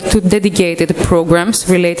developed 2 dedicated programs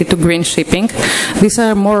related to green shipping. These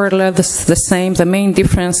are more or less the same. The main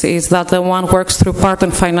difference is that the one works through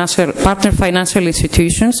partner financial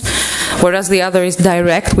institutions, whereas the other is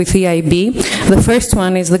direct with EIB. The first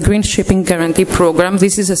one is the Green Shipping Guarantee Program.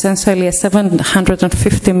 This is essentially a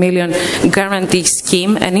 750 million guarantee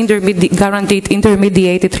scheme, an guaranteed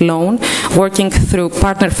intermediated loan working through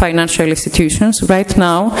partner financial institutions. Right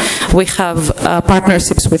now, we have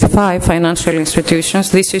partnerships with 5 financial institutions.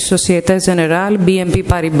 This is Société Générale, BNP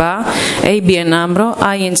Paribas, ABN AMRO,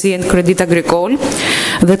 ING, and Crédit Agricole.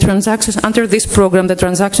 The transactions under this program, the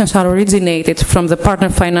transactions are originated from the partner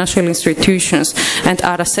financial institutions and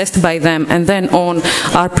are assessed by them, and then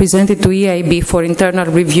are presented to EIB for internal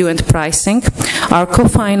review and pricing. Our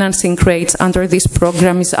co-financing rates under this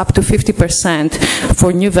program is up to 50%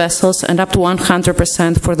 for new vessels and up to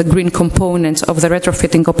 100% for the green components of the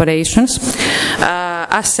retrofitting operations.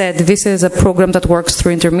 As said, this is a program that works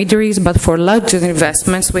through intermediaries, but for larger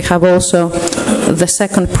investments, we have also the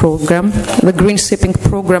second program, the Green Shipping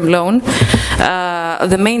Program Loan.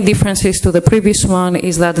 The main differences to the previous one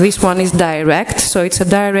is that this one is direct, so it's a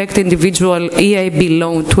direct individual EIB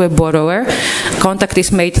loan to a borrower. Contact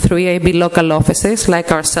is made through EIB local offices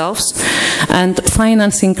like ourselves, and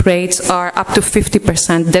financing rates are up to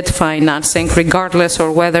 50% debt financing, regardless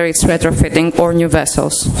of whether it's retrofitting or new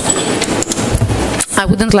vessels. I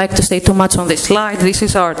wouldn't like to say too much on this slide. This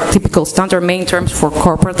is our typical standard main terms for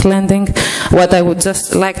corporate lending. What I would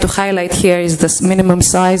just like to highlight here is the minimum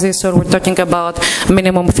sizes. So we're talking about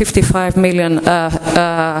minimum 55 million,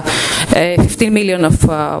 15 million of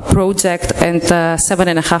project and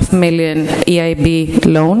 7.5 million EIB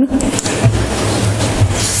loan.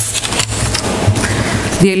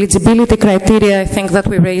 The eligibility criteria, I think that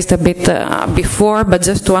we raised a bit before, but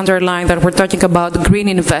just to underline that we're talking about green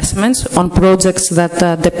investments on projects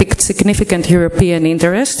that depict significant European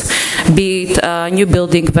interest, be it a new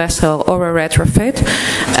building vessel or a retrofit.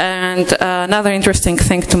 And another interesting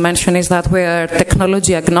thing to mention is that we are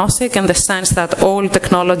technology agnostic in the sense that all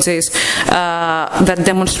technologies that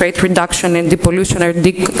demonstrate reduction in depollution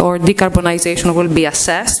or decarbonization will be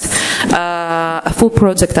assessed. a full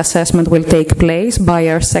project assessment will take place by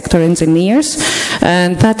our sector engineers,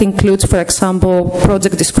 and that includes, for example,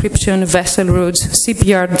 project description, vessel routes,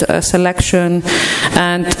 shipyard selection,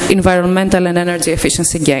 and environmental and energy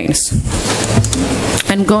efficiency gains.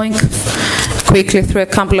 And going quickly through a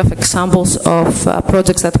couple of examples of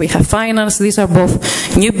projects that we have financed. These are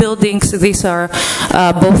both new buildings. These are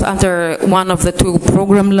both under one of the two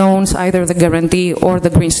program loans, either the guarantee or the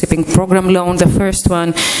green shipping program loan. The first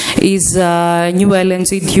one is a new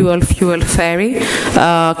LNG dual fuel ferry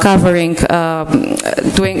covering,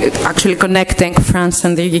 actually connecting France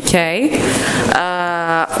and the UK.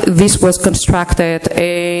 This was constructed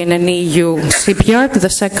in an EU shipyard. The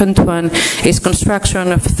second one is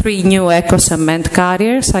construction of 3 new eco-cement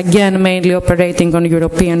carriers, again mainly operating on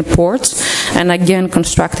European ports, and again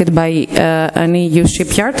constructed by an EU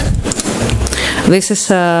shipyard. This is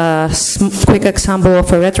a quick example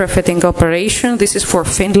of a retrofitting operation. This is for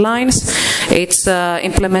fin lines. It's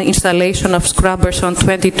installation of scrubbers on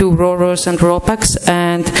 22 ro-ros and ropacks,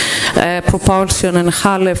 and propulsion and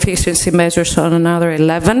hull efficiency measures on another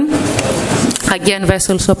 11. Again,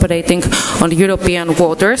 vessels operating on European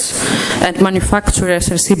waters, and manufacturers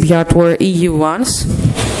and shipyard were EU ones.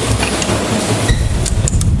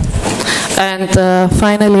 And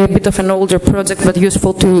finally, a bit of an older project, but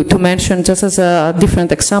useful to mention just as a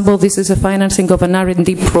different example. This is a financing of an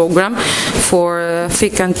R&D program for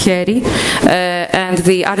Fincantieri, and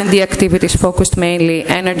the R&D activities focused mainly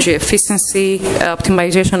energy efficiency,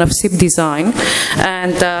 optimization of ship design,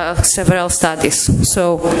 and several studies.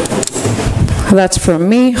 So that's from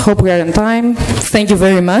me. Hope we are in time. Thank you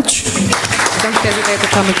very much. Don't hesitate to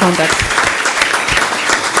come in contact.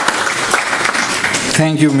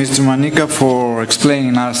 Thank you, Ms. Tzoumanika, for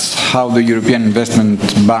explaining us how the European Investment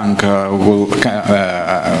Bank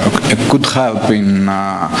could help in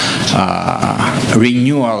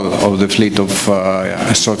renewal of the fleet of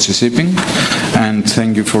ShortSeaShipping. And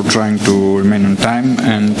thank you for trying to remain on time.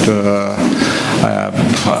 And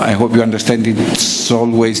I hope you understand it's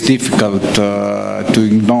always difficult to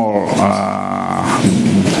ignore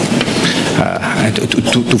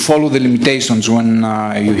to follow the limitations when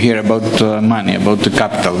you hear about money, about the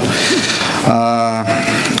capital.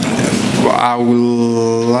 I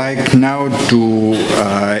would like now to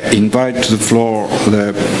invite to the floor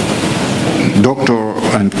the Dr.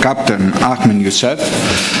 and Captain Ahmed Youssef.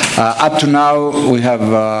 Up to now, we have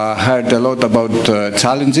heard a lot about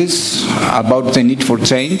challenges, about the need for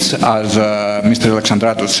change, as Mr.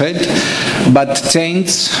 Alexandratos said. But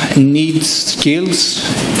change needs skills,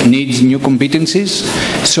 needs new competencies.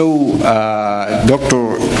 So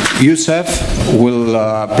Dr. Youssef will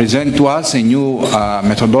present to us a new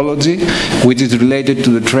methodology which is related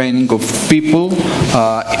to the training of people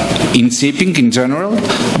in shipping in general,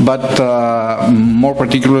 but more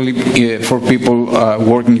particularly for people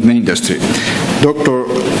working in the industry. Dr.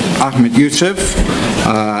 Ahmed Youssef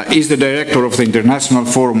is the director of the International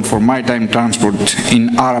Forum for Maritime Transport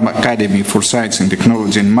in Arab Academy for Science and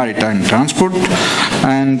Technology in Maritime Transport,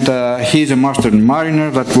 and he is a master mariner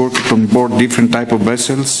that worked on board different type of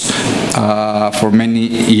vessels for many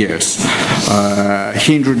years.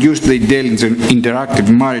 He introduced the daily interactive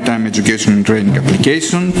maritime education and training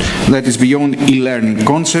application that is beyond e-learning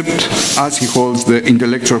concept, as he holds the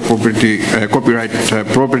intellectual property copyright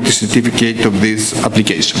property certificate of this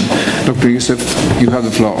application. Dr. Youssef, you have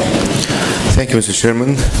the floor. Thank you, Mr.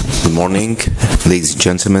 Chairman. Good morning, ladies and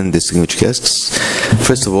gentlemen, distinguished guests.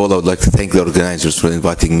 First of all, I would like to thank the organizers for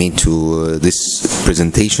inviting me to this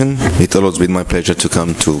presentation. It's always been my pleasure to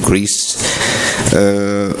come to Greece.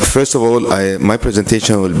 First of all, my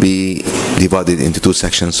presentation will be divided into 2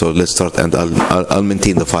 sections, so let's start, and I'll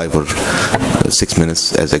maintain the 5 or 6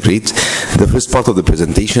 minutes as agreed. The first part of the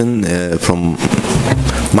presentation from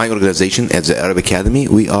my organization at the Arab Academy,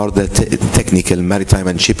 we are the technical maritime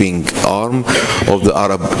and shipping arm of the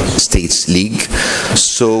Arab States League.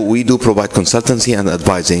 So we do provide consultancy and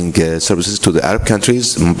advising services to the Arab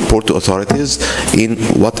countries, port authorities, in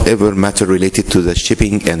whatever matter related to the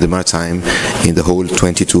shipping and the maritime in the whole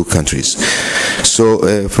 22 countries.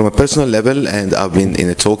 So from a personal level, and I've been in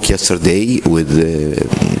a talk yesterday with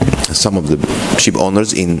some of the ship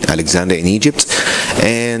owners in Alexandria in Egypt,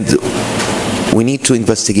 and we need to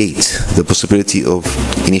investigate the possibility of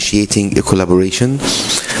initiating a collaboration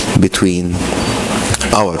between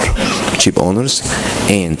our ship owners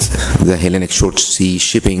and the Hellenic Shortsea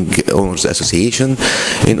Shipping Owners Association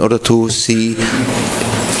in order to see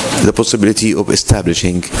the possibility of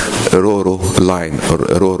establishing a Ro-Ro line or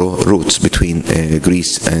a Ro-Ro routes between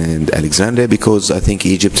Greece and Alexandria, because I think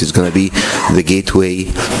Egypt is going to be the gateway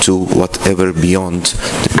to whatever beyond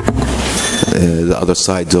the other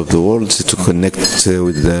sides of the world to connect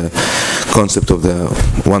with the concept of the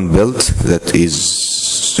One Belt that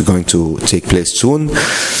is going to take place soon.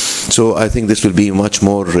 So I think this will be much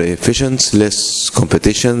more efficient, less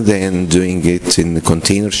competition than doing it in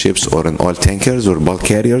container ships or in oil tankers or bulk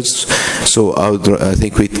carriers. So I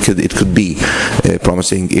think it could be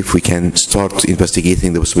promising if we can start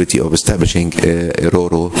investigating the possibility of establishing a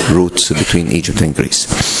Ro-Ro route between Egypt and Greece.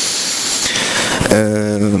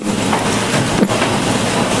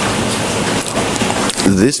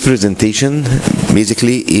 This presentation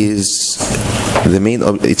basically is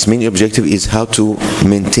its main objective is how to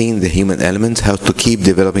maintain the human element, how to keep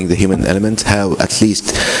developing the human element, how at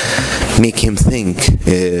least make him think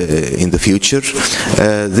in the future.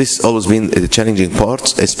 This has always been the challenging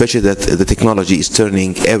part, especially that the technology is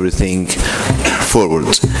turning everything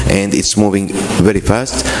forward and it's moving very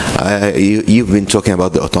fast. You've been talking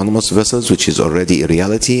about the autonomous vessels, which is already a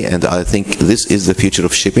reality, and I think this is the future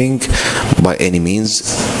of shipping by any means.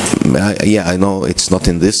 Yeah, I know it's not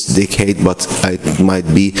in this decade, but it might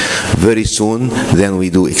be very soon than we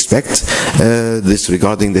do expect. This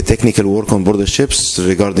regarding the technical work on board the ships,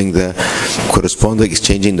 regarding the corresponding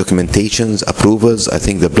exchanging documentations, approvals. I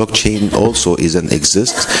think the blockchain also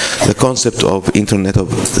exists. The concept of Internet of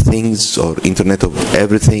Things or Internet of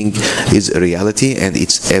Everything is a reality and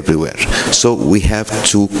it's everywhere. So we have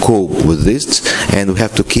to cope with this and we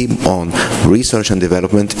have to keep on research and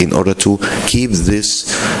development in order to keep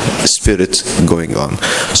this spirit going on.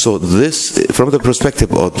 So this, from the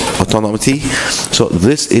perspective of autonomy, so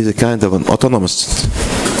this is a kind of an autonomous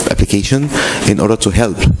application in order to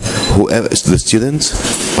help whoever is the student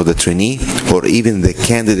or the trainee or even the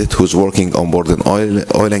candidate who's working on board an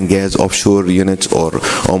oil and gas offshore unit or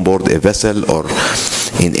on board a vessel or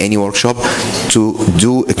in any workshop to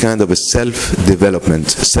do a kind of a self-development,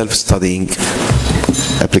 self-studying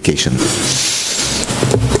application.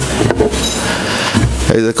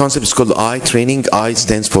 The concept is called I-training. I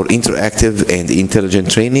stands for Interactive and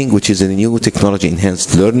Intelligent Training, which is a new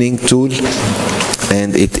technology-enhanced learning tool.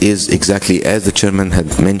 And it is exactly as the chairman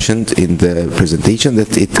had mentioned in the presentation,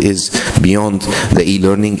 that it is beyond the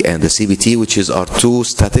e-learning and the CBT, which are too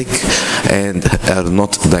static and are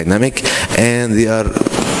not dynamic, and they are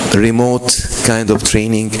remote kind of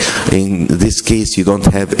training. In this case, you don't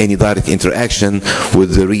have any direct interaction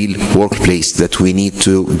with the real workplace that we need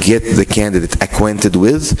to get the candidate acquainted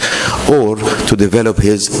with or to develop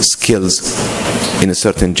his skills in a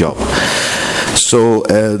certain job. So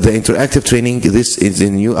the interactive training, this is a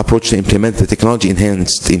new approach to implement the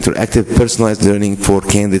technology-enhanced interactive personalized learning for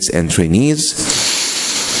candidates and trainees.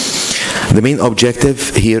 The main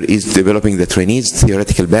objective here is developing the trainee's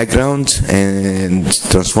theoretical background and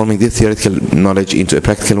transforming this theoretical knowledge into a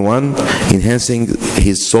practical one, enhancing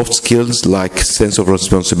his soft skills like sense of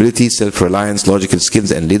responsibility, self-reliance, logical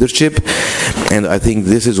skills, and leadership. And I think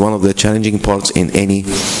this is one of the challenging parts in any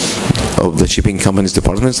of the shipping companies'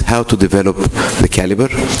 departments, how to develop the caliber,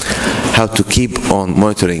 how to keep on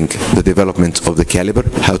monitoring the development of the caliber,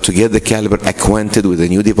 how to get the caliber acquainted with the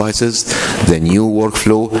new devices, the new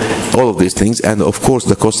workflow, all of these things. And of course,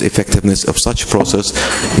 the cost effectiveness of such process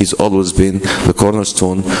has always been the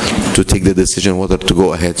cornerstone to take the decision whether to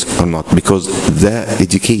go ahead or not, because the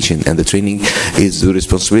education and the training is the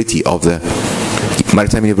responsibility of the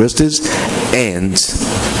maritime universities and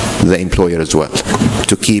the employer as well,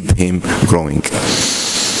 to keep him growing.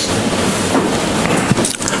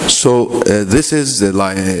 So this is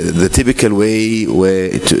the typical way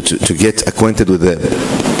to get acquainted with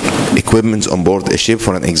the equipment on board a ship.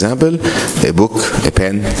 For an example, a book, a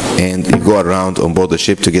pen, and you go around on board the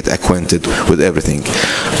ship to get acquainted with everything.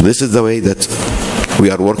 This is the way that we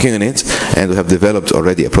are working on it, and we have developed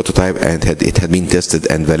already a prototype, and it had been tested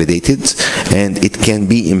and validated, and it can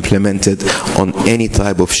be implemented on any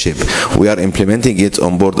type of ship. We are implementing it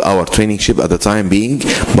on board our training ship at the time being,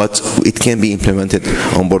 but it can be implemented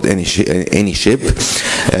on board any ship,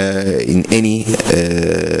 in any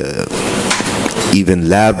even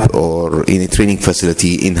lab or in a training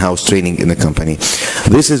facility, in-house training in a company.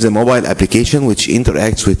 This is a mobile application which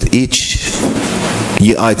interacts with each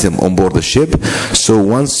item on board the ship. So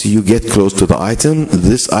once you get close to the item,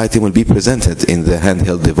 this item will be presented in the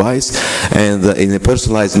handheld device and in a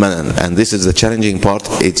personalized manner. And this is the challenging part.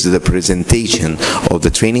 It's the presentation of the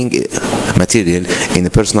training material in a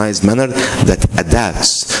personalized manner that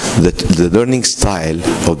adapts the learning style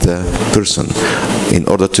of the person in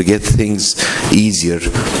order to get things easier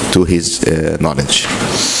to his knowledge.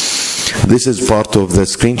 This is part of the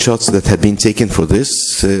screenshots that had been taken for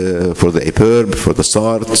this, for the EPIRB, for the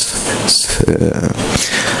SART.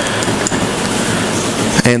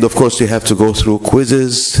 And of course, you have to go through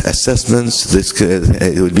quizzes, assessments. This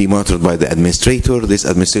it will be monitored by the administrator. This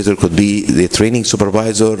administrator could be the training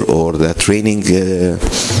supervisor or the training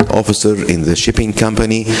officer in the shipping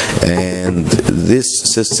company. And this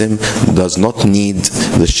system does not need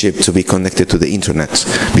the ship to be connected to the internet,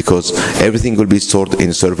 because everything will be stored in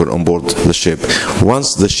a server on board the ship.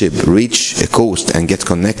 Once the ship reach a coast and get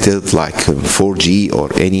connected, like 4G or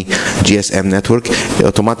any GSM network,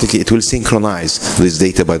 automatically it will synchronize this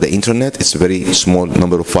data by the internet. It's a very small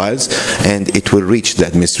number of files, and it will reach the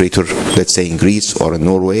administrator, let's say in Greece or in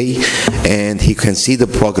Norway, and he can see the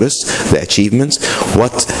progress, the achievements,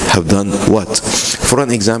 what have done what. For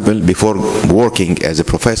an example, before working as a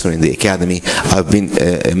professor in the academy, I've been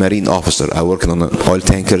a marine officer. I worked on oil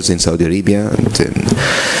tankers in Saudi Arabia,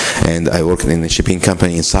 and I worked in a shipping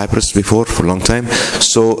company in Cyprus before for a long time.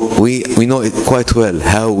 So we know it quite well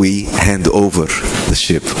how we hand over the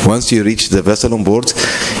ship. Once you reach the vessel on board,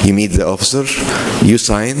 you meet the officer, you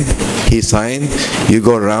sign, he sign, you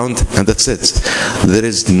go around, and that's it. There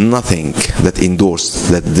is nothing that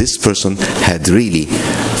endorsed that this person had really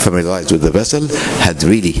familiarized with the vessel, had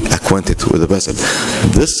really acquainted with the vessel.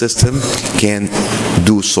 This system can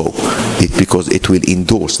do so because it will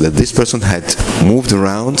endorse that this person had moved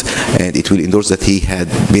around, and it will endorse that he had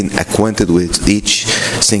been acquainted with each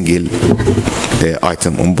single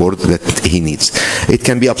item on board that he needs. It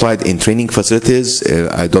can be applied in training facilities.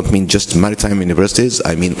 I don't mean just maritime universities.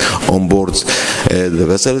 I mean on board the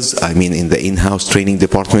vessels. I mean in the in-house training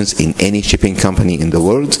departments in any shipping company in the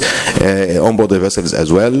world. On board the vessels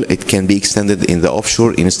as well. It can be extended in the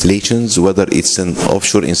offshore installations, whether it's an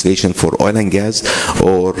offshore installation for oil and gas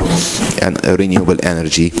or an renewable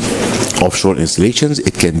energy offshore installations.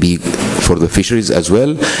 It can be for the fisheries as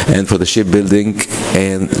well, and for the shipbuilding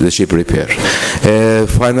and the ship repair.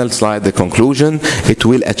 Final slide, the conclusion. It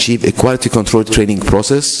will achieve a quality control training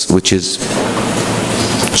process, which is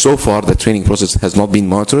so far the training process has not been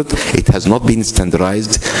monitored. It has not been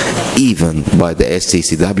standardized even by the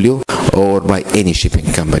STCW or by any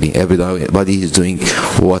shipping company. Everybody is doing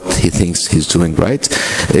what he thinks he's doing right.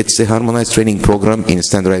 It's a harmonized training program in a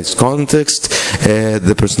standardized context.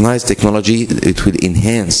 The personalized technology, it will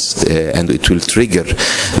enhance and it will trigger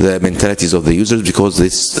the mentalities of the users, because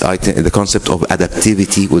the concept of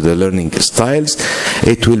adaptivity with the learning styles,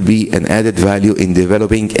 it will be an added value in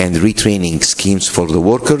developing and retraining schemes for the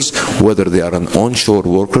workers, whether they are an onshore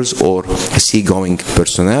workers or seagoing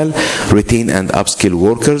personnel, retain and upskill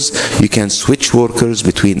workers. You can switch workers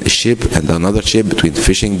between a ship and another ship, between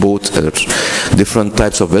fishing boat, different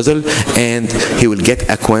types of vessel, and he will get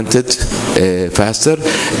acquainted faster,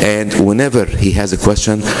 and whenever he has a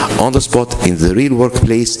question on the spot in the real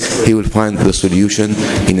workplace, he will find the solution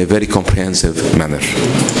in a very comprehensive manner.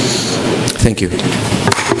 Thank you.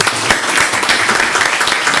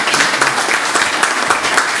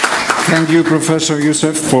 Thank you, Professor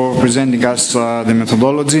Youssef, for presenting us the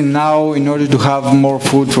methodology. Now, in order to have more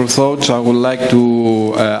food for thought, I would like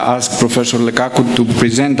to ask Professor Lekakou to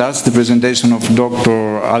present us the presentation of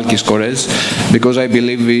Dr. Alkis Kores, because I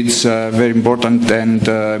believe it's very important and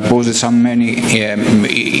poses some many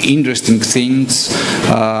interesting things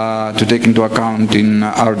to take into account in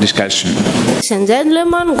our discussion. Ladies and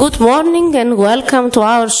gentlemen, good morning and welcome to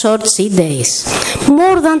our Short Sea Days.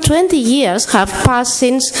 More than 20 years have passed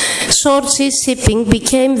since ShortSeaShipping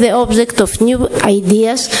became the object of new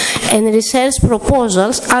ideas and research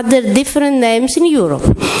proposals under different names in Europe.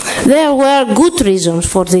 There were good reasons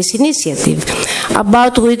for this initiative,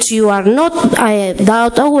 about which you are not, I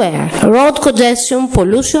doubt, aware. Road congestion,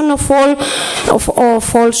 pollution of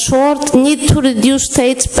all sorts, need to reduce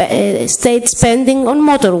state spending on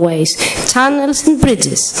motorways, channels and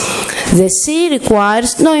bridges. The sea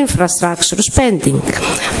requires no infrastructure spending.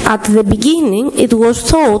 At the beginning, it was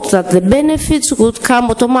thought that the benefits would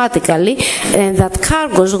come automatically and that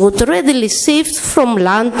cargoes would readily shift from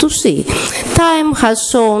land to sea. Time has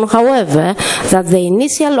shown, however, that the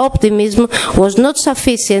initial optimism was not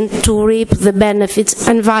sufficient to reap the benefits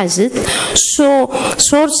envisaged, so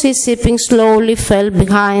ShortSeaShipping slowly fell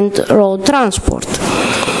behind road transport.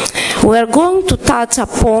 We are going to touch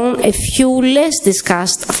upon a few less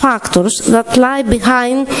discussed factors that lie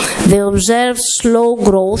behind the observed slow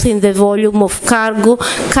growth in the volume of cargo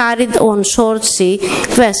carried on short sea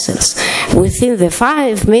vessels, within the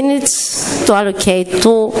 5 minutes to allocate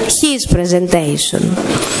to his presentation.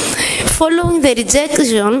 Following the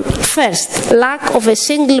rejection, first, lack of a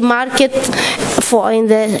single market in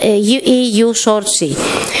the EU short sea.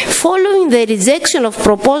 Following the rejection of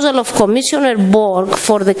proposal of Commissioner Borg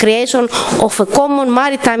for the creation of a common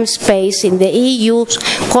maritime space in the EU's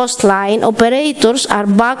coastline, operators are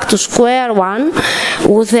back to square one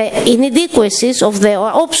with the inadequacies of the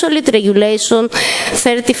obsolete regulation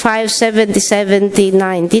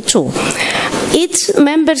 35/70/92. Each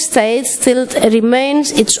member state still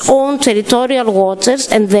remains its own territorial waters,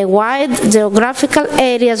 and the wide geographical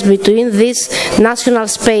areas between these national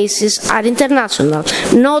spaces are international,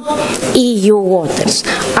 not EU waters.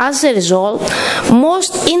 As a result,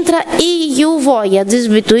 most intra-EU voyages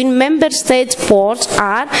between member states' ports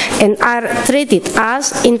are treated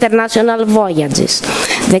as international voyages.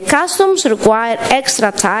 The customs require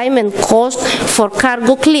extra time and cost for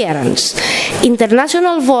cargo clearance.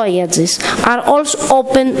 International voyages are also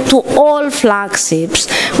open to all flagships,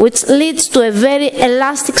 which leads to a very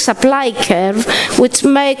elastic supply curve, which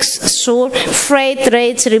makes sure freight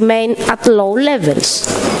rates remain at low levels.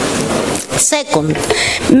 Second,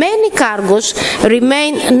 many cargoes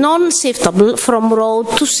remain non-shiftable from road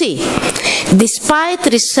to sea. Despite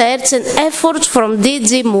research and efforts from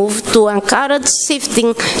DG Move to encourage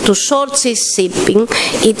shifting to short-sea shipping,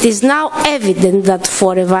 it is now evident that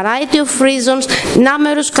for a variety of reasons,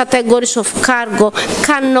 numerous categories of cargo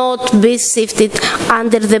cannot be shifted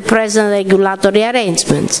under the present regulatory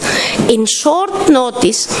arrangements. In short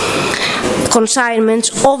notice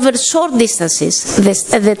consignments over short distances,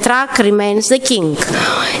 the truck remains the king.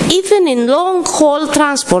 Even in long-haul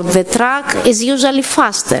transport, the truck is usually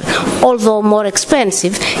faster, although more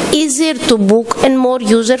expensive, easier to book and more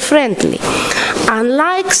user-friendly.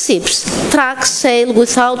 Unlike ships, trucks sail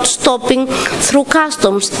without stopping through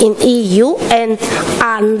customs in EU, and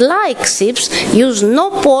unlike ships, use no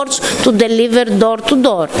ports to deliver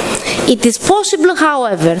door-to-door. It is possible,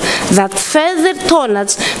 however, that further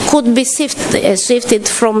tonnage could be shifted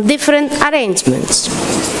from different arrangements.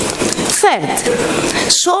 Third,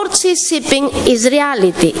 short-sea shipping is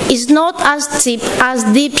reality, is not as cheap as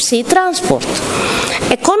deep-sea transport.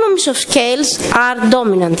 Economies of scales are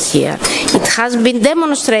dominant here. It has been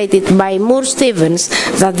demonstrated by Moore-Stevens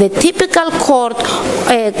that the typical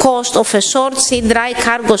cost of a short-sea dry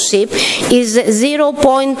cargo ship is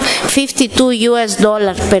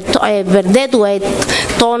 $0.52 per deadweight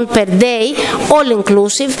ton per day,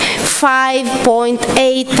 all-inclusive,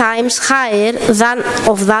 5.8 times higher than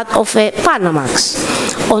of that of a Panamax.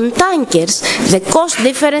 On tankers, the cost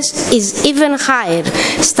difference is even higher,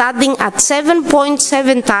 standing at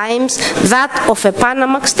 7.7 times that of a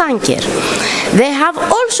Panamax tanker. They have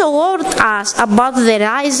also warned us about the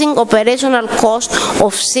rising operational cost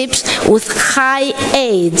of ships with high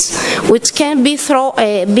age, which can be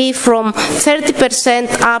from 30%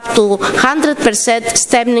 up to 100%,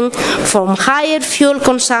 stemming from higher fuel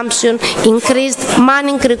consumption, increased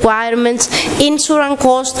manning requirements, insurance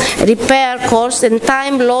costs, repair costs, and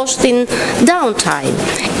time lost in downtime.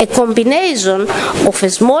 A combination of a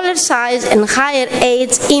smaller size and higher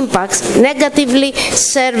age impacts negatively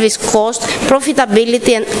service cost,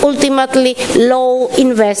 profitability, and ultimately low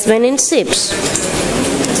investment in ships.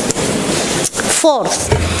 Fourth,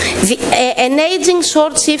 an aging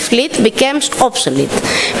short-sea fleet becomes obsolete.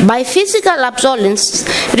 By physical obsolescence,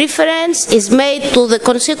 reference is made to the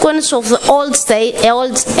consequence of the old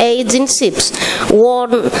age in ships,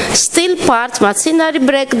 worn steel parts, machinery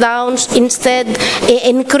breakdowns, instead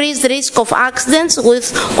increased risk of accidents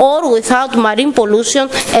with or without marine pollution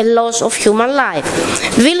and loss of human life.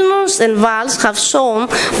 Vilmos and Vals have shown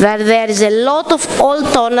that there is a lot of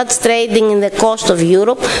old tonnage trading in the coast of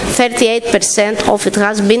Europe. 38% of it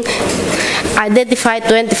has been identified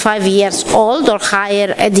 25 years old or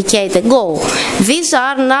higher a decade ago. These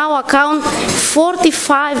are now account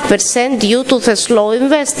 45% due to the slow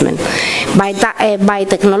investment. By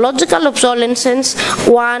technological obsolescence,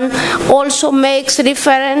 one also makes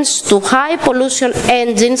reference to high pollution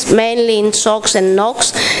engines, mainly in SOx and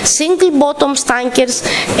NOx, single bottom tankers,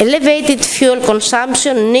 elevated fuel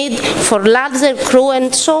consumption, need for larger crew,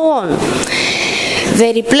 and so on.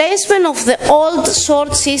 The replacement of the old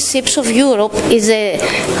short-sea ships of Europe is a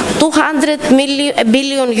 200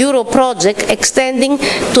 billion euro project extending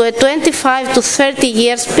to a 25 to 30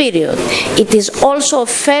 years period. It is also a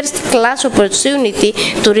first-class opportunity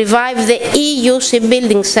to revive the EU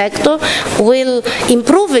shipbuilding sector while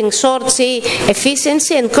improving short-sea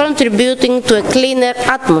efficiency and contributing to a cleaner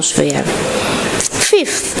atmosphere.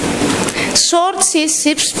 Fifth, Short sea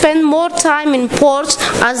ships spend more time in ports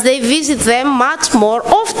as they visit them much more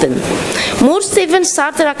often. Moore-Stevens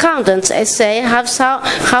charter accountants essay have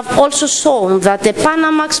also shown that the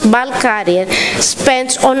Panamax bulk carrier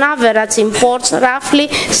spends on average in ports roughly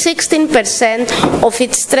 16% of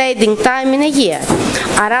its trading time in a year,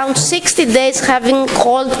 around 60 days having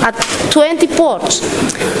called at 20 ports.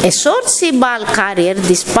 A short sea bulk carrier,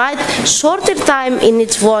 despite shorter time in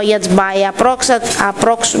its voyage by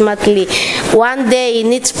approximately 1 day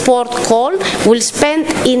in each port call, will spend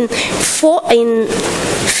in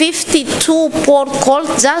 52 port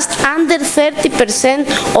calls just under 30%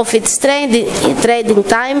 of its trading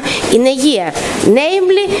time in a year,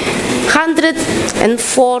 namely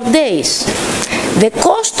 104 days. The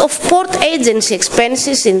cost of port agency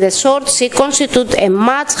expenses in the short sea constitute a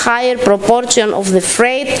much higher proportion of the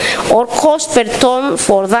freight or cost per ton,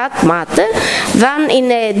 for that matter, than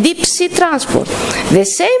in a deep sea transport. The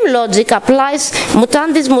same logic applies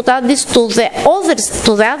mutandis mutandis to the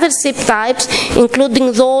other ship types,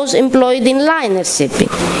 including those employed in liner shipping.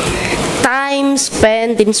 Time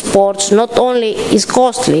spent in ports not only is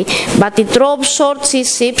costly, but it robs short sea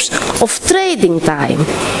ships of trading time.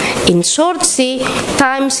 In short sea,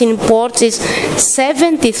 times in ports is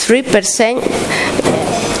 73%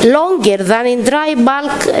 longer than in dry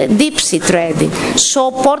bulk deep sea trading,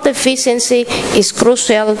 so port efficiency is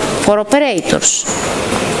crucial for operators.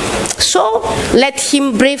 So, let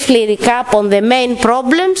him briefly recap on the main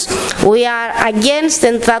problems we are against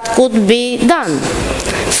and that could be done.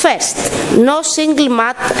 First, no single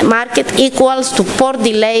market equals to port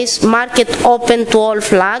delays, market open to all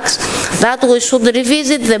flags, that we should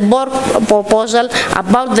revisit the board proposal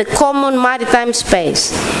about the common maritime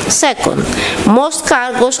space. Second, most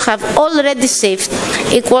cargoes have already shifted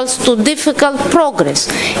equals to difficult progress.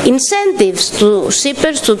 Incentives to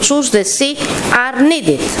shippers to choose the sea are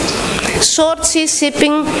needed. Short sea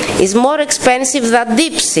shipping is more expensive than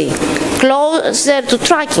deep sea, closer to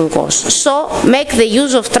trucking costs, so make the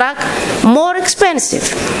use of truck more expensive.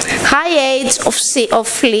 High age of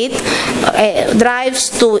fleet drives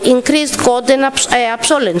to increased cost and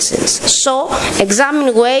obsolescence, so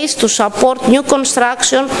examine ways to support new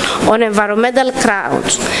construction on environmental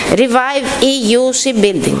grounds, revive EU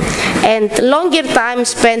shipbuilding, and longer time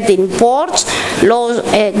spent in ports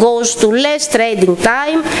goes to less trading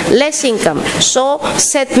time, less income, so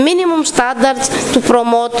set minimum standards to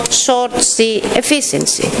promote short sea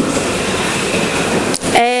efficiency.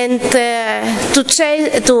 And to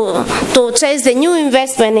chase the new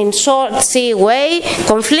investment in short sea way,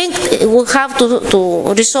 we have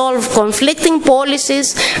to resolve conflicting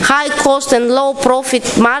policies, high cost and low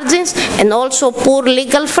profit margins, and also poor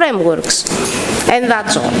legal frameworks. And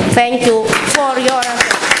that's all. Thank you for your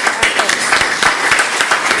attention.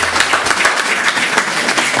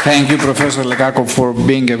 Thank you, Professor Lekakou, for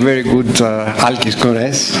being a very good alkis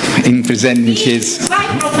kores in presenting his... My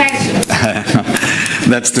profession.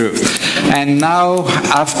 That's true. And now,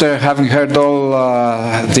 after having heard all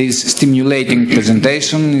this stimulating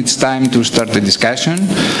presentation, it's time to start the discussion.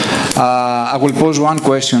 I will pose one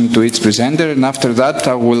question to each presenter, and after that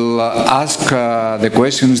I will ask the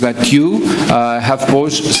questions that you have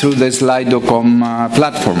posed through the Slido.com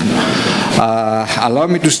platform. Allow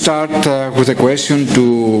me to start with a question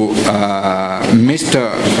to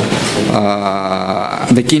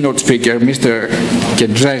the keynote speaker, Mr.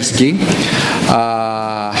 Kedzierski.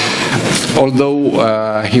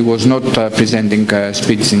 Although he was not presenting a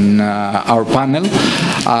speech in our panel,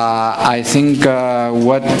 I think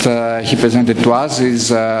what he presented to us is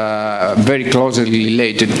very closely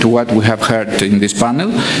related to what we have heard in this panel.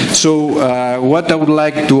 So what I would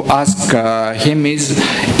like to ask him is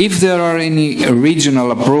if there are any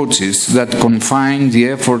regional approaches that confine the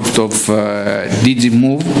effort of DG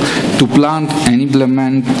Move to plan and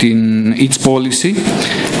implement in its policy,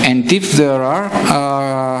 and if there are,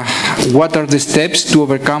 what are the steps to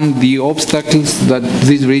overcome the obstacles that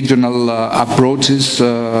these regional approaches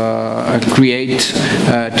create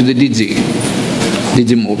to the DG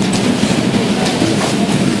Move?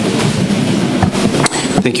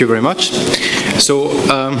 Thank you very much. So,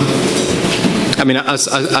 I mean, as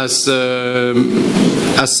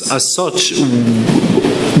such,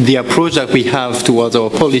 the approach that we have towards our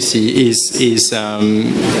policy is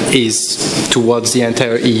towards the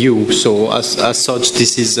entire EU. So, as such,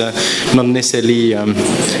 this is not necessarily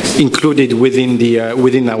included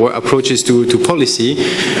within our approaches to policy.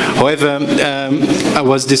 However, I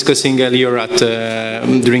was discussing earlier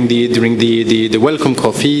during the welcome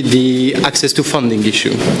coffee the access to funding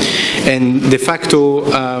issue, and de facto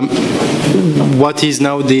what is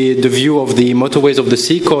now the view of the Motorways of the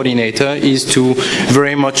Sea coordinator is to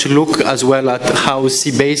very much look as well at how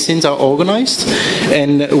sea basins are organized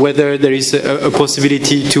and whether there is a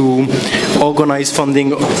possibility to organize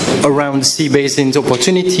funding around sea basins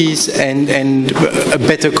opportunities and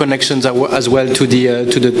better connections as well to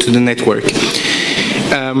the network.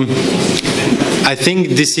 I think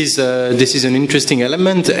this is an interesting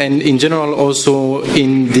element, and in general also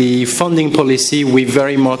in the funding policy we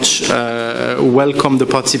very much welcome the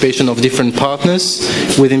participation of different partners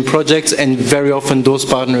within projects, and very often those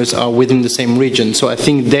partners are within the same region. So I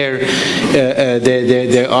think there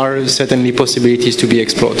are certainly possibilities to be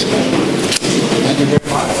explored.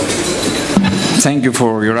 Thank you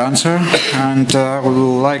for your answer, and I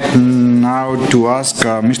would like now to ask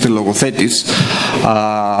Mr. Logothetis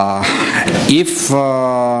if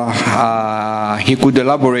he could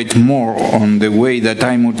elaborate more on the way that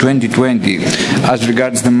IMO 2020, as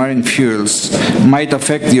regards the marine fuels, might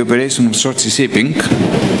affect the operation of short sea shipping,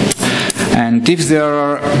 and if there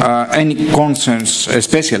are any concerns,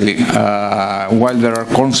 especially while there are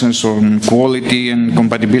concerns on quality and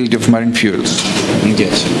compatibility of marine fuels.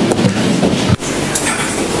 Yes.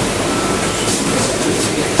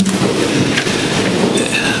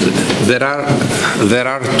 There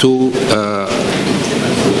are two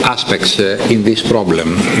aspects in this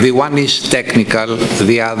problem. The one is technical,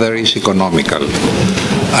 the other is economical.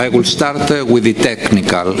 I will start with the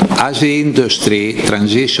technical. As the industry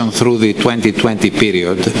transitions through the 2020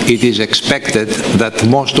 period, it is expected that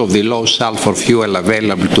most of the low sulfur fuel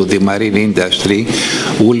available to the marine industry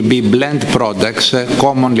will be blend products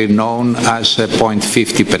commonly known as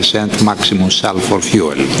 0.50% maximum sulfur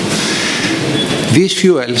fuel. These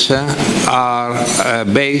fuels are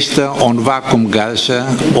based on vacuum gas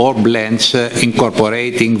or blends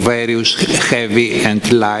incorporating various heavy and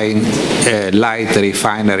light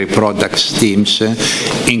refinery product streams,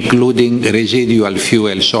 including residual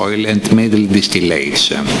fuel oil and middle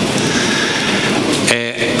distillates.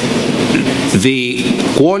 The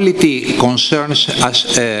quality concerns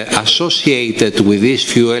associated with these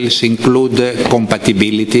fuels include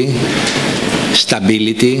compatibility,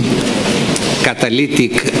 stability,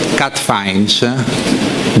 catalytic cut fines,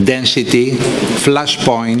 density, flash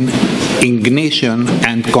point, ignition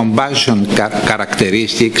and combustion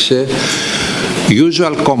characteristics,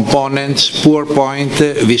 usual components, pour point,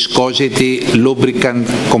 viscosity, lubricant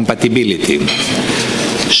compatibility.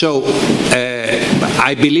 So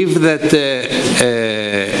I believe that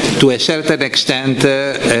to a certain extent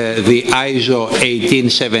the ISO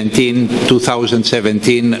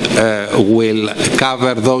 1817-2017 will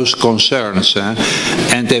cover those concerns,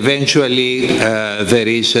 and eventually there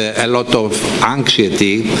is a lot of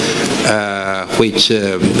anxiety which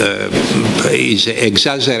is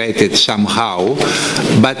exaggerated somehow,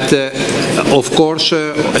 but of course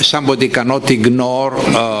somebody cannot ignore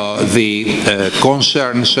the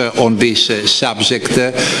concerns on this subject,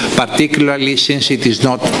 particularly since it is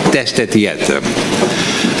not tested yet.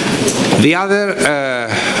 The other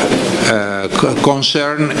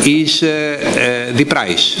concern is the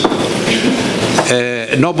price.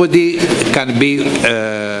 Nobody can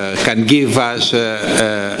give us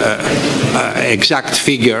exact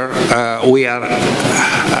figure. We are,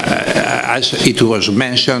 as it was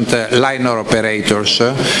mentioned, liner operators,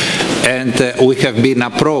 and we have been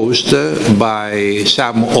approached by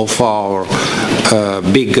some of our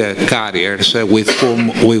big carriers with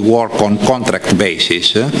whom we work on contract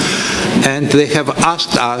basis, and they have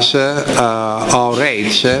asked us our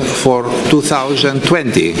rates for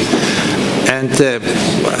 2020. And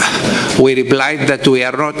we replied that we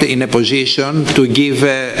are not in a position to give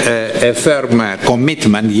a firm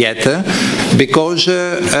commitment yet, because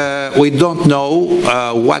we don't know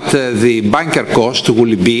what the bunker cost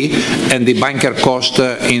will be, and the bunker cost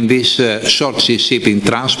in this short sea shipping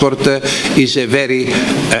transport is a very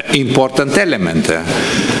important element.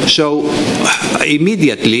 So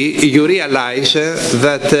immediately you realize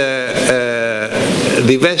that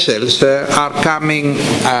the vessels are coming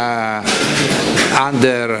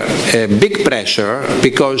under a big pressure,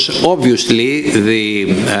 because obviously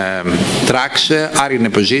the trucks are in a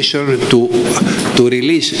position to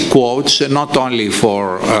release quotes not only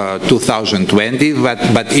for 2020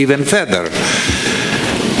 but even further.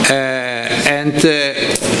 And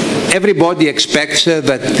everybody expects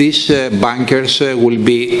that these bunkers will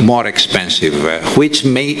be more expensive, which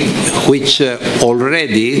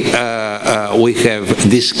already we have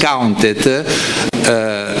discounted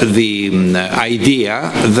the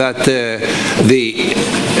idea that the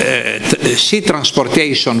sea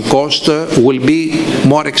transportation cost will be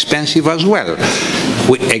more expensive as well,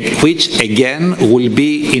 which again will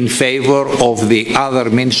be in favor of the other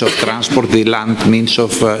means of transport, the land means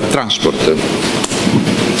of transport.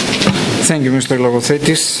 Thank you, Mr.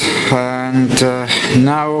 Logothetis. And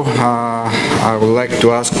now I would like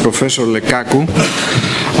to ask Professor Lekakou.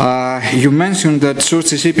 You mentioned that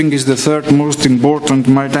ShortSea shipping is the third most important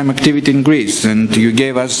maritime activity in Greece, and you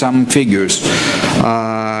gave us some figures.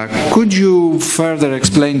 Could you further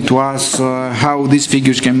explain to us how these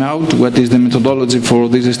figures came out? What is the methodology for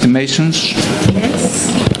these estimations? Yes.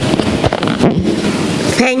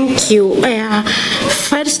 Thank you.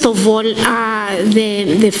 First of all,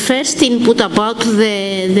 the first input about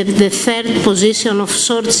the third position of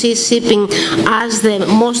ShortSea shipping as the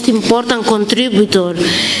most important contributor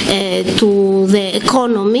to the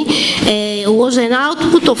economy was an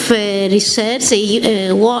output of research,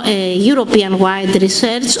 European-wide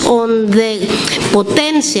research on the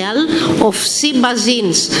potential of sea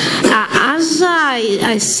basins. As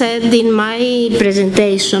I said in my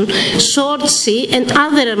presentation, ShortSea and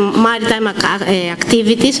other maritime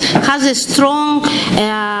activities has a strong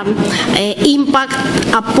impact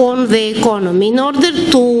upon the economy. In order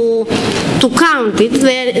to count it,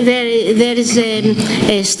 there is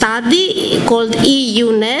a study called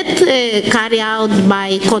EUNet carried out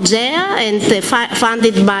by Kedzierski and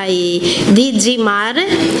funded by DG Mare,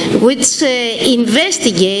 which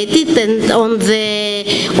investigated on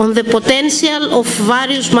the potential of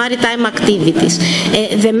various maritime activities.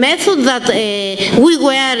 The method that we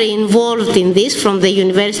were involved in this from the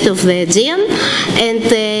University of the Aegean and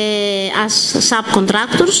as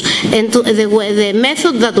subcontractors, and the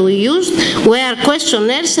method that we used were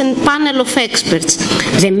questionnaires and panel of experts.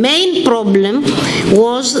 The main problem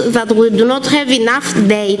was that we do not have enough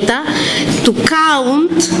data to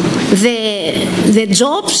count the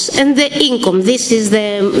jobs and the income. This is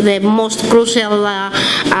the most crucial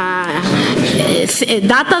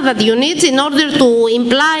data that you need in order to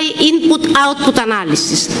imply input-output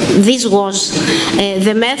analysis. This was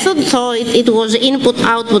the method, so it was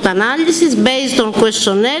input-output analysis based on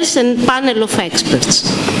questionnaires and panel of experts.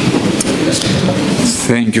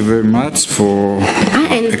 Thank you very much for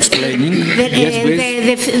explaining.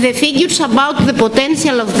 The figures about the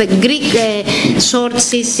potential of the Greek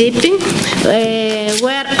ShortSea shipping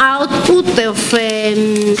were output of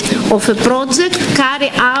a project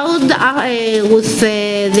carried out with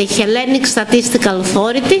the Hellenic Statistical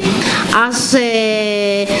Authority as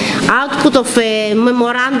output of a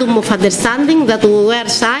memorandum of understanding that we were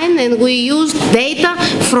signed, and we used data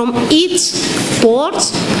from each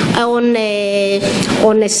port on a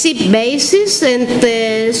ship basis, and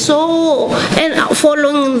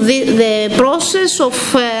following the process of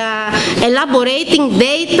elaborating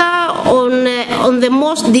data on the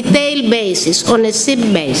most detailed basis, on a ship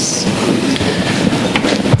basis.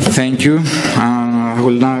 Thank you. I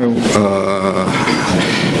will now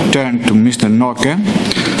turn to Mr. Nölke,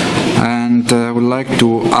 and I would like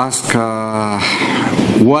to ask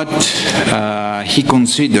what he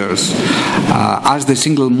considers as the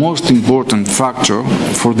single most important factor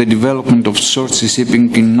for the development of ShortSea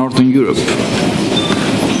shipping in Northern Europe.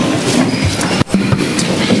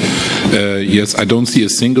 Yes, I don't see a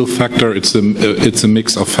single factor. It's a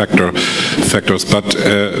mix of factors. But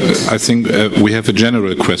I think we have a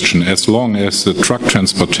general question. As long as the truck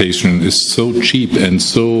transportation is so cheap and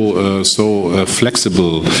so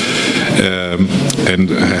flexible and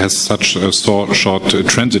has such short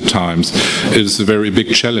transit times, it is a very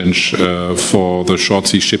big challenge for the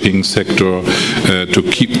ShortSea shipping sector to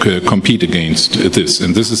compete against this.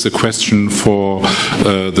 And this is a question for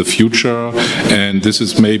the future. And this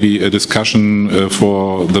is maybe a discussion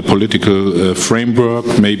for the political framework,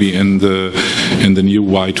 maybe in the new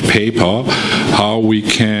white paper, how we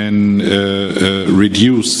can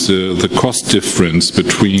reduce the cost difference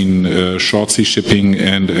between ShortSea shipping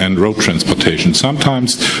and road transportation.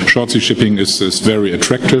 Sometimes ShortSea shipping is very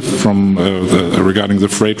attractive from regarding the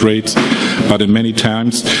freight rates, but in many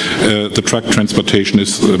times the truck transportation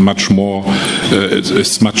is much more,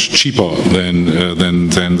 it's much cheaper than the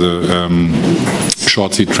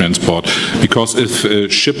ShortSea transport, because if a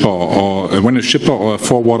shipper when a shipper or a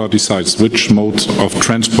forwarder decides which mode of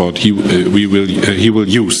transport he will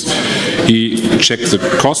use, he check the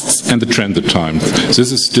costs and the transit times.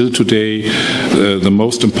 This is still today the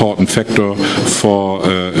most important factor for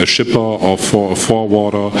a shipper or for a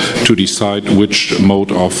forwarder to decide which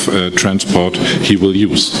mode of transport he will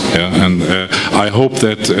use. Yeah? And I hope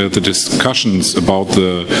that the discussions about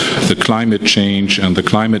the climate change and the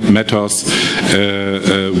climate matters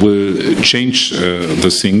will change the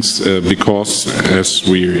things because,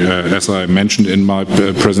 as I mentioned in my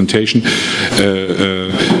presentation,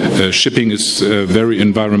 shipping is very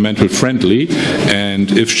environmental friendly,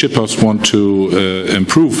 and if shippers want to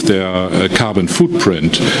improve their carbon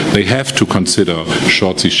footprint, they have to consider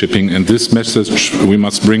short sea shipping, and this message, we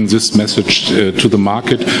must bring this message to the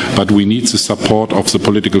market, but we need the support of the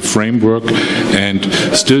political framework, and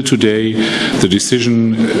still today the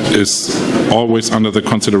decision is always under the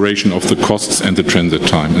consideration of the costs and the transit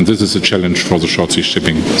time, and this is a challenge for the short sea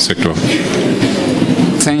shipping sector.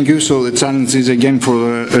 Thank you. So the challenge is again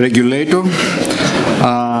for the regulator.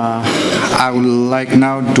 I would like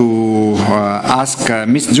now to ask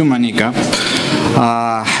Ms. Tzoumanika,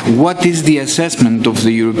 what is the assessment of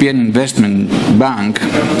the European Investment Bank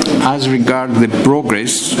as regards the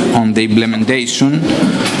progress on the implementation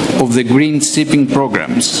of the green shipping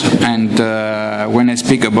programs? And when I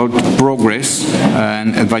speak about progress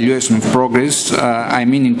and evaluation of progress, I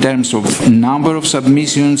mean in terms of number of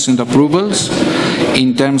submissions and approvals,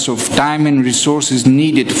 in terms of time and resources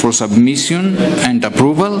needed for submission and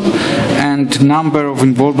approval, and number of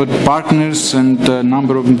involved partners and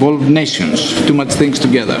number of involved nations. Too much things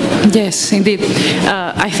together. Yes, indeed.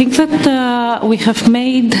 I think that we have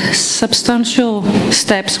made substantial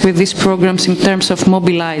steps with these programs in terms of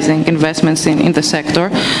mobilizing investments in the sector.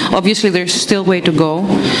 Obviously, there's still way to go.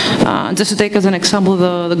 Just to take as an example,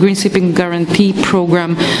 the Green Shipping Guarantee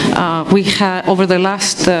Program, we had over the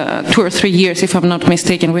last 2 or 3 years, if I'm not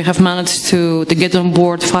mistaken, we have managed to get on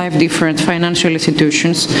board 5 different financial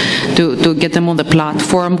institutions to get them on the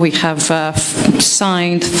platform. We have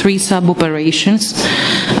signed 3 sub-operations.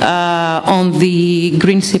 On the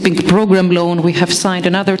Green Shipping Program loan, we have signed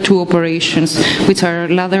another 2 operations, which are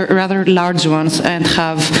rather large ones and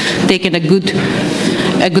have taken a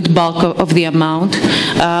good bulk of the amount.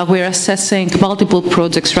 We're assessing multiple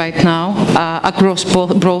projects right now across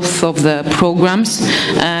both of the programs,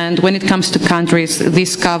 and when it comes to countries,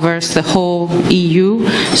 this covers the whole EU.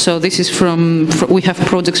 So this is we have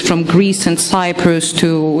projects from Greece and Cyprus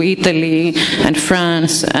to Italy and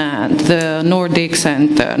France and the Nordics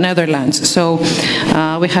and Netherlands. So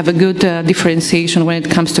we have a good differentiation when it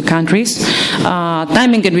comes to countries.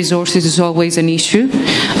 Timing and resources is always an issue.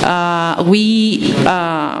 We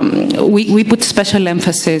put special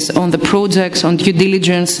emphasis on the projects, on due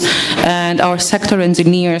diligence, and our sector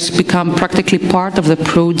engineers become practically part of the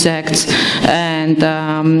project, and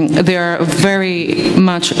they are very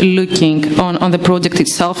much looking on the project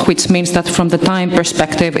itself, which means that from the time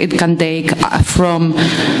perspective, it can take from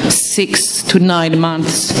 6 to 9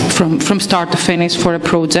 months from start to finish for a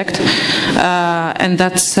project, and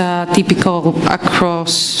that's typical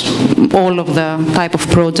across all of the type of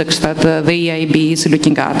projects that the EIB is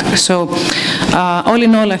looking at. So all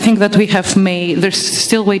in all, I think that we have there's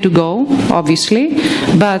still way to go, obviously,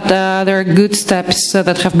 but there are good steps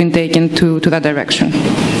that have been taken to that direction.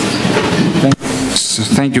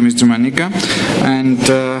 Thank you, Ms. Tzoumanika. And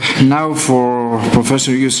now for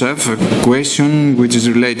Professor Youssef, a question which is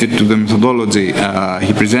related to the methodology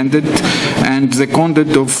he presented and the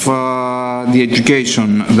content of the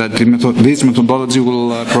education that this methodology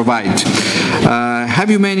will provide. Have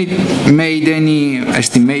you made any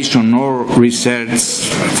estimation or research,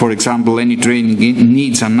 for example, any training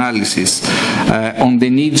needs analysis on the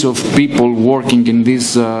needs of people working in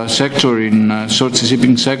this sector, in short sea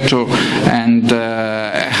shipping sector, and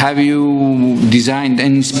have you designed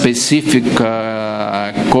any specific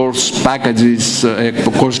course package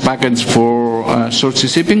for short sea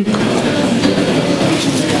shipping?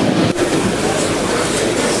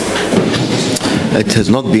 It has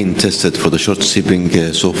not been tested for the short shipping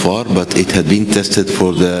so far, but it had been tested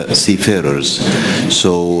for the seafarers.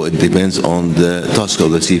 So it depends on the task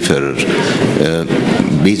of the seafarer.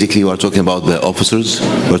 Basically, we are talking about the officers,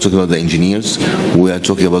 we are talking about the engineers, we are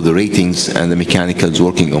talking about the ratings and the mechanicals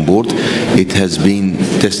working on board. It has been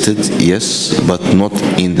tested, yes, but not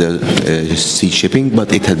in the sea shipping,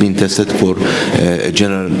 but it has been tested for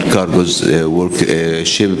general cargoes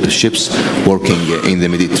ships working in the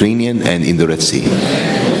Mediterranean and in the Red Sea.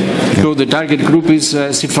 So the target group is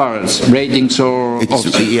seafarers, ratings or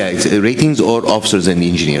officers? Yeah, it's ratings or officers and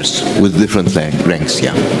engineers with different ranks,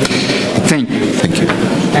 yeah. Thank you. Thank you.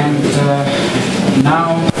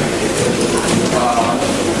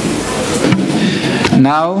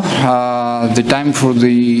 Now, the time for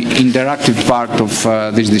the interactive part of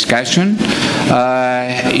this discussion.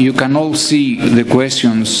 You can all see the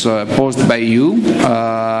questions posed by you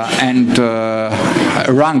and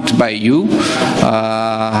ranked by you.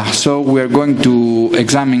 So we are going to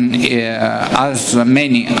examine as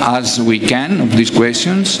many as we can of these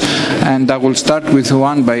questions, and I will start with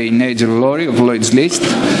one by Nigel Lorry of Lloyd's List,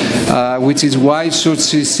 which is why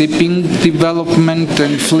ShortSea shipping development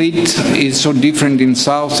and fleet is so different in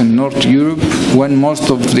South and North Europe when most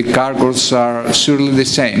of the cargoes are surely the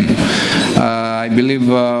same. I believe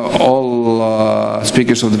all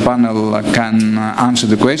speakers of the panel can answer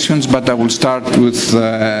the questions, but I will start with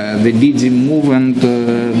the DG move and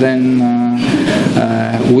then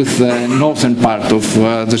with the northern part of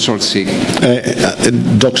the short sea.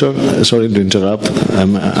 Doctor, sorry to interrupt.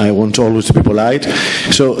 I want always to be polite.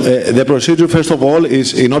 So the procedure, first of all,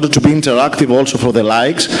 is in order to be interactive also for the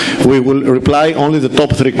likes, we will reply only the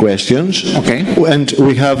top 3 questions. Okay. And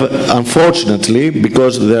we have, unfortunately,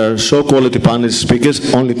 because there are so quality panel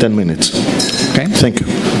speakers, only 10 minutes. Okay. Thank you.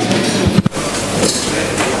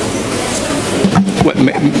 Well,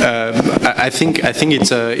 I think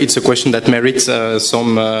it's a question that merits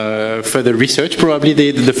some further research. Probably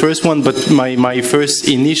the first one, but my first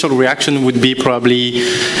initial reaction would be probably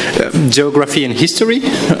geography and history,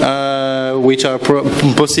 which are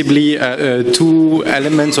possibly 2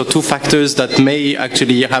 elements or 2 factors that may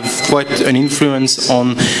actually have quite an influence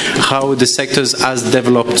on how the sectors has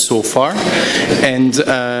developed so far. And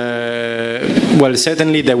well,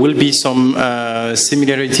 certainly there will be some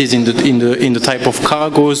similarities in the type of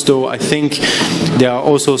cargoes, though I think there are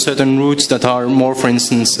also certain routes that are more, for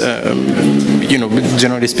instance,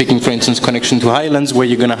 generally speaking, for instance, connection to highlands, where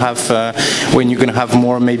you're going to have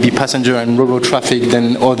more maybe passenger and ro-ro traffic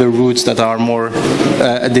than other routes that are more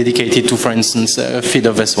dedicated to, for instance,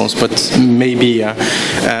 feeder vessels. But maybe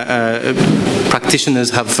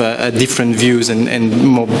practitioners have different views and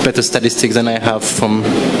more better statistics than I have from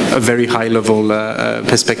a very high level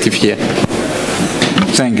perspective here.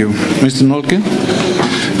 Thank you. Mr. Nölke?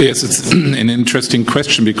 Yes, it's an interesting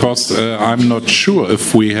question because I'm not sure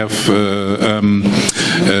if we have,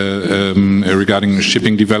 regarding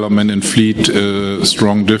shipping development and fleet,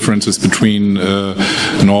 strong differences between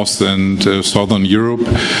North and Southern Europe.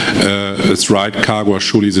 It's right, cargo are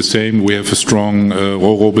surely the same. We have a strong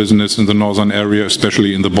ro-ro business in the northern area,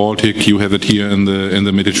 especially in the Baltic. You have it here in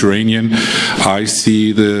the Mediterranean. I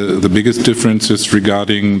see the biggest differences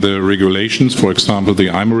regarding the regulations, for example, the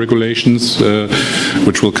IMO regulations,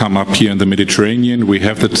 which will come up here in the Mediterranean. We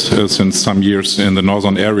have that since some years in the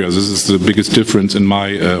northern areas. This is the biggest difference in my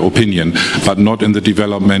opinion, but not in the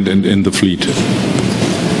development and in the fleet.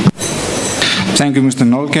 Thank you, Mr.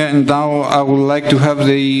 Nölke. And now I would like to have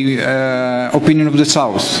the opinion of the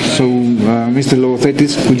South. So, Mr.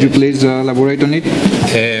 Logothetis, could you please elaborate on it?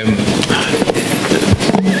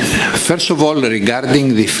 First of all,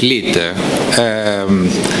 regarding the fleet,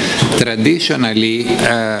 traditionally,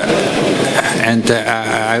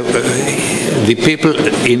 the people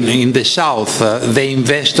in the south, they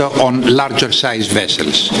invest on larger size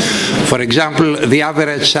vessels. For example, the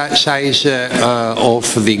average size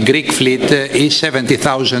of the Greek fleet is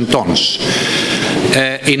 70,000 tons.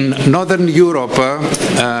 In Northern Europe,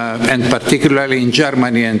 and particularly in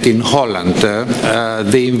Germany and in Holland,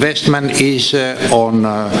 the investment is on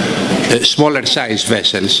smaller size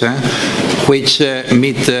vessels, which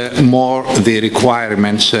meet more the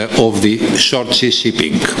requirements of the short sea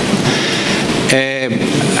shipping.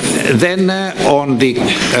 Then on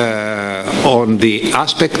the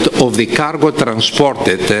aspect of the cargo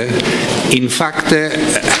transported, in fact,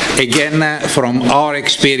 again, from our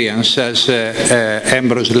experience as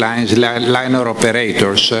Ambrose liner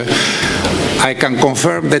operators, I can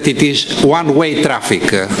confirm that it is one-way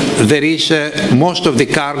traffic. There is most of the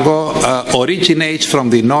cargo originates from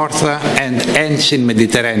the north and ends in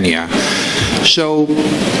Mediterranean. So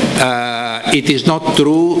it is not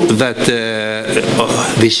true that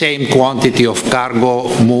the same quantity of cargo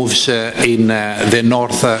moves in the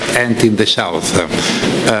north and in the south.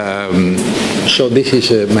 So this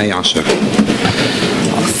is my answer.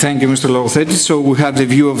 Thank you, Mr. Logothetis. So we have the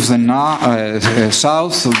view of the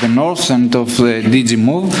south, of the north, and of the DG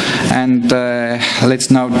move. And let's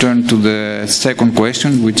now turn to the second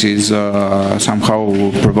question, which is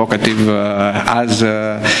somehow provocative, as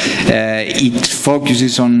it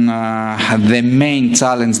focuses on the main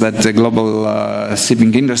challenge that the global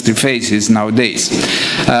shipping industry faces nowadays.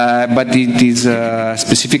 But it is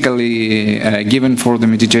specifically given for the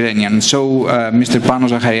Mediterranean. So Mr. Panos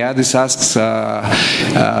Zachariadis asks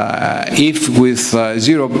if with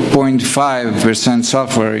 0.5%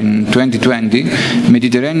 sulfur in 2020,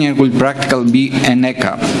 Mediterranean will practically be an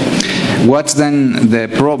ECA. What's then the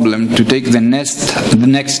problem to take the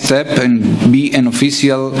next step and be an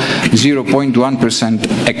official 0.1%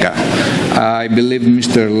 ECA? I believe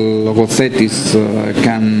Mr. Logothetis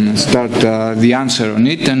can start the answer on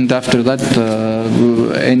it, and after that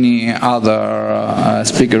any other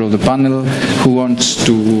speaker of the panel who wants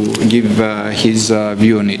to give his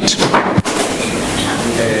view on it.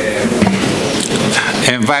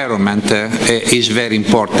 Environment is very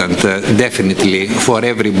important, definitely, for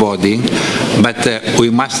everybody, but we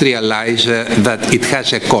must realize that it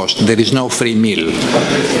has a cost. There is no free meal.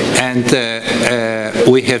 And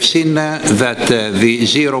we have seen that the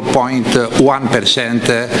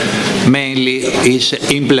 0.1% mainly is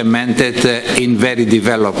implemented in very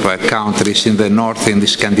developed countries in the north, in the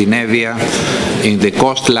Scandinavia, in the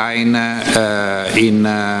coastline, in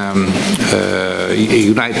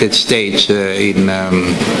United States, in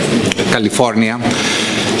California.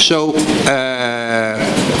 So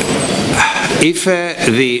if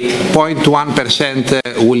the 0.1%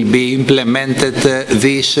 will be implemented,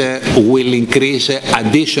 this will increase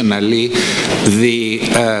additionally the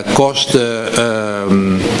cost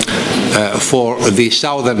for the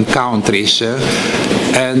southern countries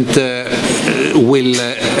and will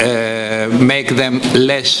make them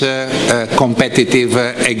less competitive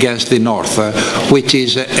against the north, which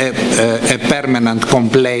is a permanent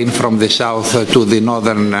complaint from the south to the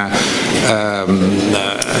northern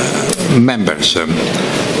members.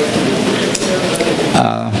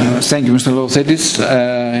 Thank you, Mr. Logothetis.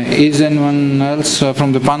 Is anyone else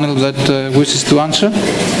from the panel that wishes to answer?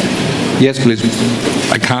 Yes, please.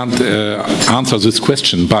 I can't answer this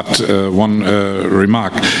question, but one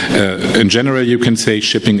remark. In general, you can say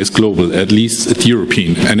shipping is global, at least it's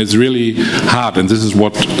European, and it's really hard, and this is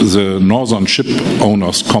what the northern ship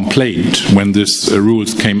owners complained when these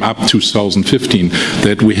rules came up 2015,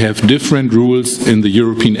 that we have different rules in the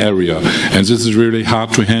European area, and this is really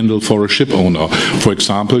hard to handle for a ship owner. For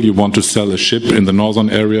example, you want to sell a ship in the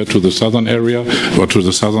northern area to the southern area, or to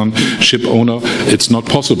the southern ship owner, it's not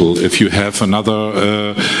possible if you have another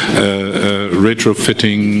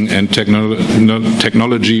retrofitting and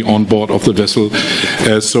technology on board of the vessel.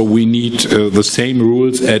 So we need the same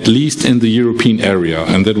rules, at least in the European area,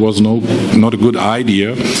 and that was not a good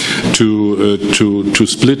idea to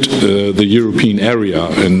split the European area,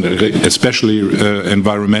 and especially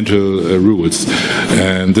environmental rules.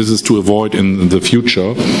 And this is to avoid in the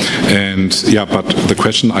future. And yeah, but the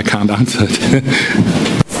question I can't answer it.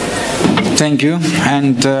 Thank you.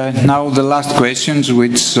 And now the last question,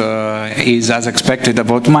 which is as expected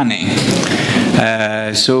about money.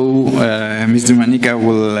 Ms. Tzoumanika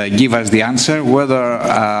will give us the answer whether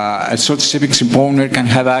a ShortSeaShipping ship owner can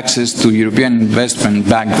have access to European Investment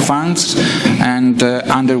Bank funds and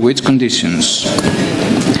under which conditions.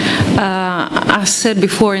 As said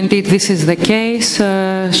before, indeed, this is the case.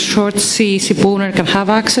 Shortsea ship owner can have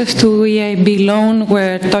access to EIB loan.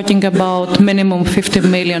 We're talking about minimum 50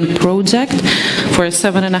 million project for a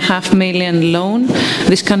 7.5 million loan.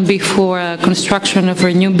 This can be for construction of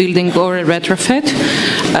a new building or a retrofit.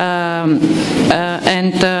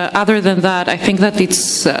 Other than that, I think that it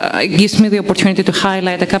gives me the opportunity to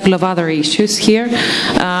highlight a couple of other issues here.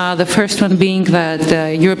 The first one being that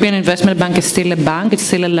the European Investment Bank is still a bank, it's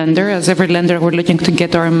still a lender. As every lender, we're looking to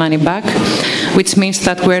get our money back, which means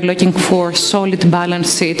that we're looking for solid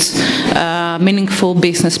balance sheets, meaningful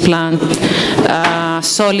business plan,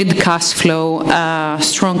 solid cash flow,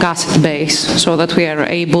 strong asset base, so that we are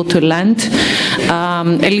able to lend.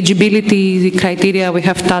 Eligibility criteria we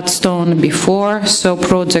have touched on before, so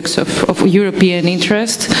projects of European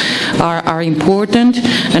interest are important.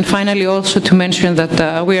 And finally, also to mention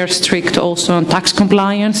that we are strict also on tax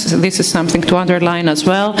compliance. This is something to underline as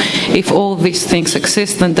well. If all these things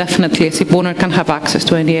exist, then definitely a ship owner can have access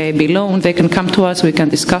to an EIB loan. They can come to us, we can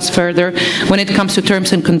discuss further. When it comes to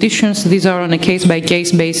terms and conditions, these are on a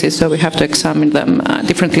case-by-case basis, so we have to examine them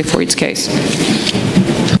differently for each case.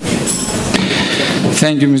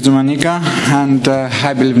 Thank you, Ms. Tzoumanika. And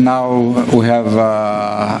I believe now we have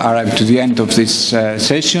arrived to the end of this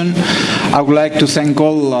session. I would like to thank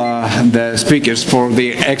all the speakers for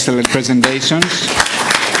the excellent presentations.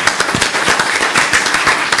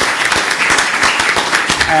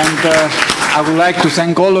 And I would like to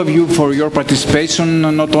thank all of you for your participation,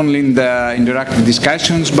 not only in the interactive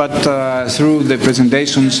discussions, but through the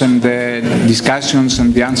presentations and the discussions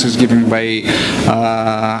and the answers given by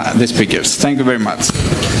the speakers. Thank you very much.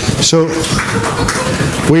 So,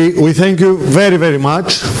 we thank you very, very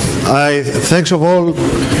much. Thanks of all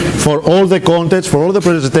for all the contents, for all the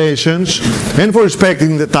presentations, and for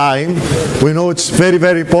respecting the time. We know it's very,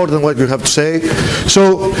 very important what you have to say.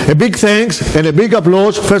 So a big thanks and a big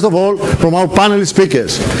applause, first of all, from our panel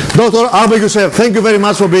speakers. Dr. Alba Youssef, thank you very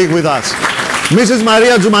much for being with us. Mrs.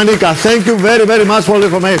 Maria Tzoumanika, thank you very, very much for the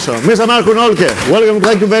information. Mr. Markus Nölke, welcome,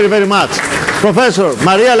 thank you very, very much. Professor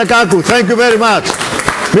Maria Lekakou, thank you very much.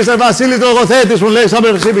 Mr. Vassilios Logothetis from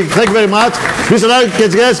ShortSeaShipping, thank you very much. Mr.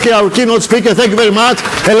 Kedzierski, our keynote speaker, thank you very much.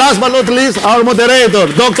 And last but not least, our moderator,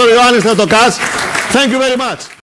 Dr. Ioannis Theotokas, thank you very much.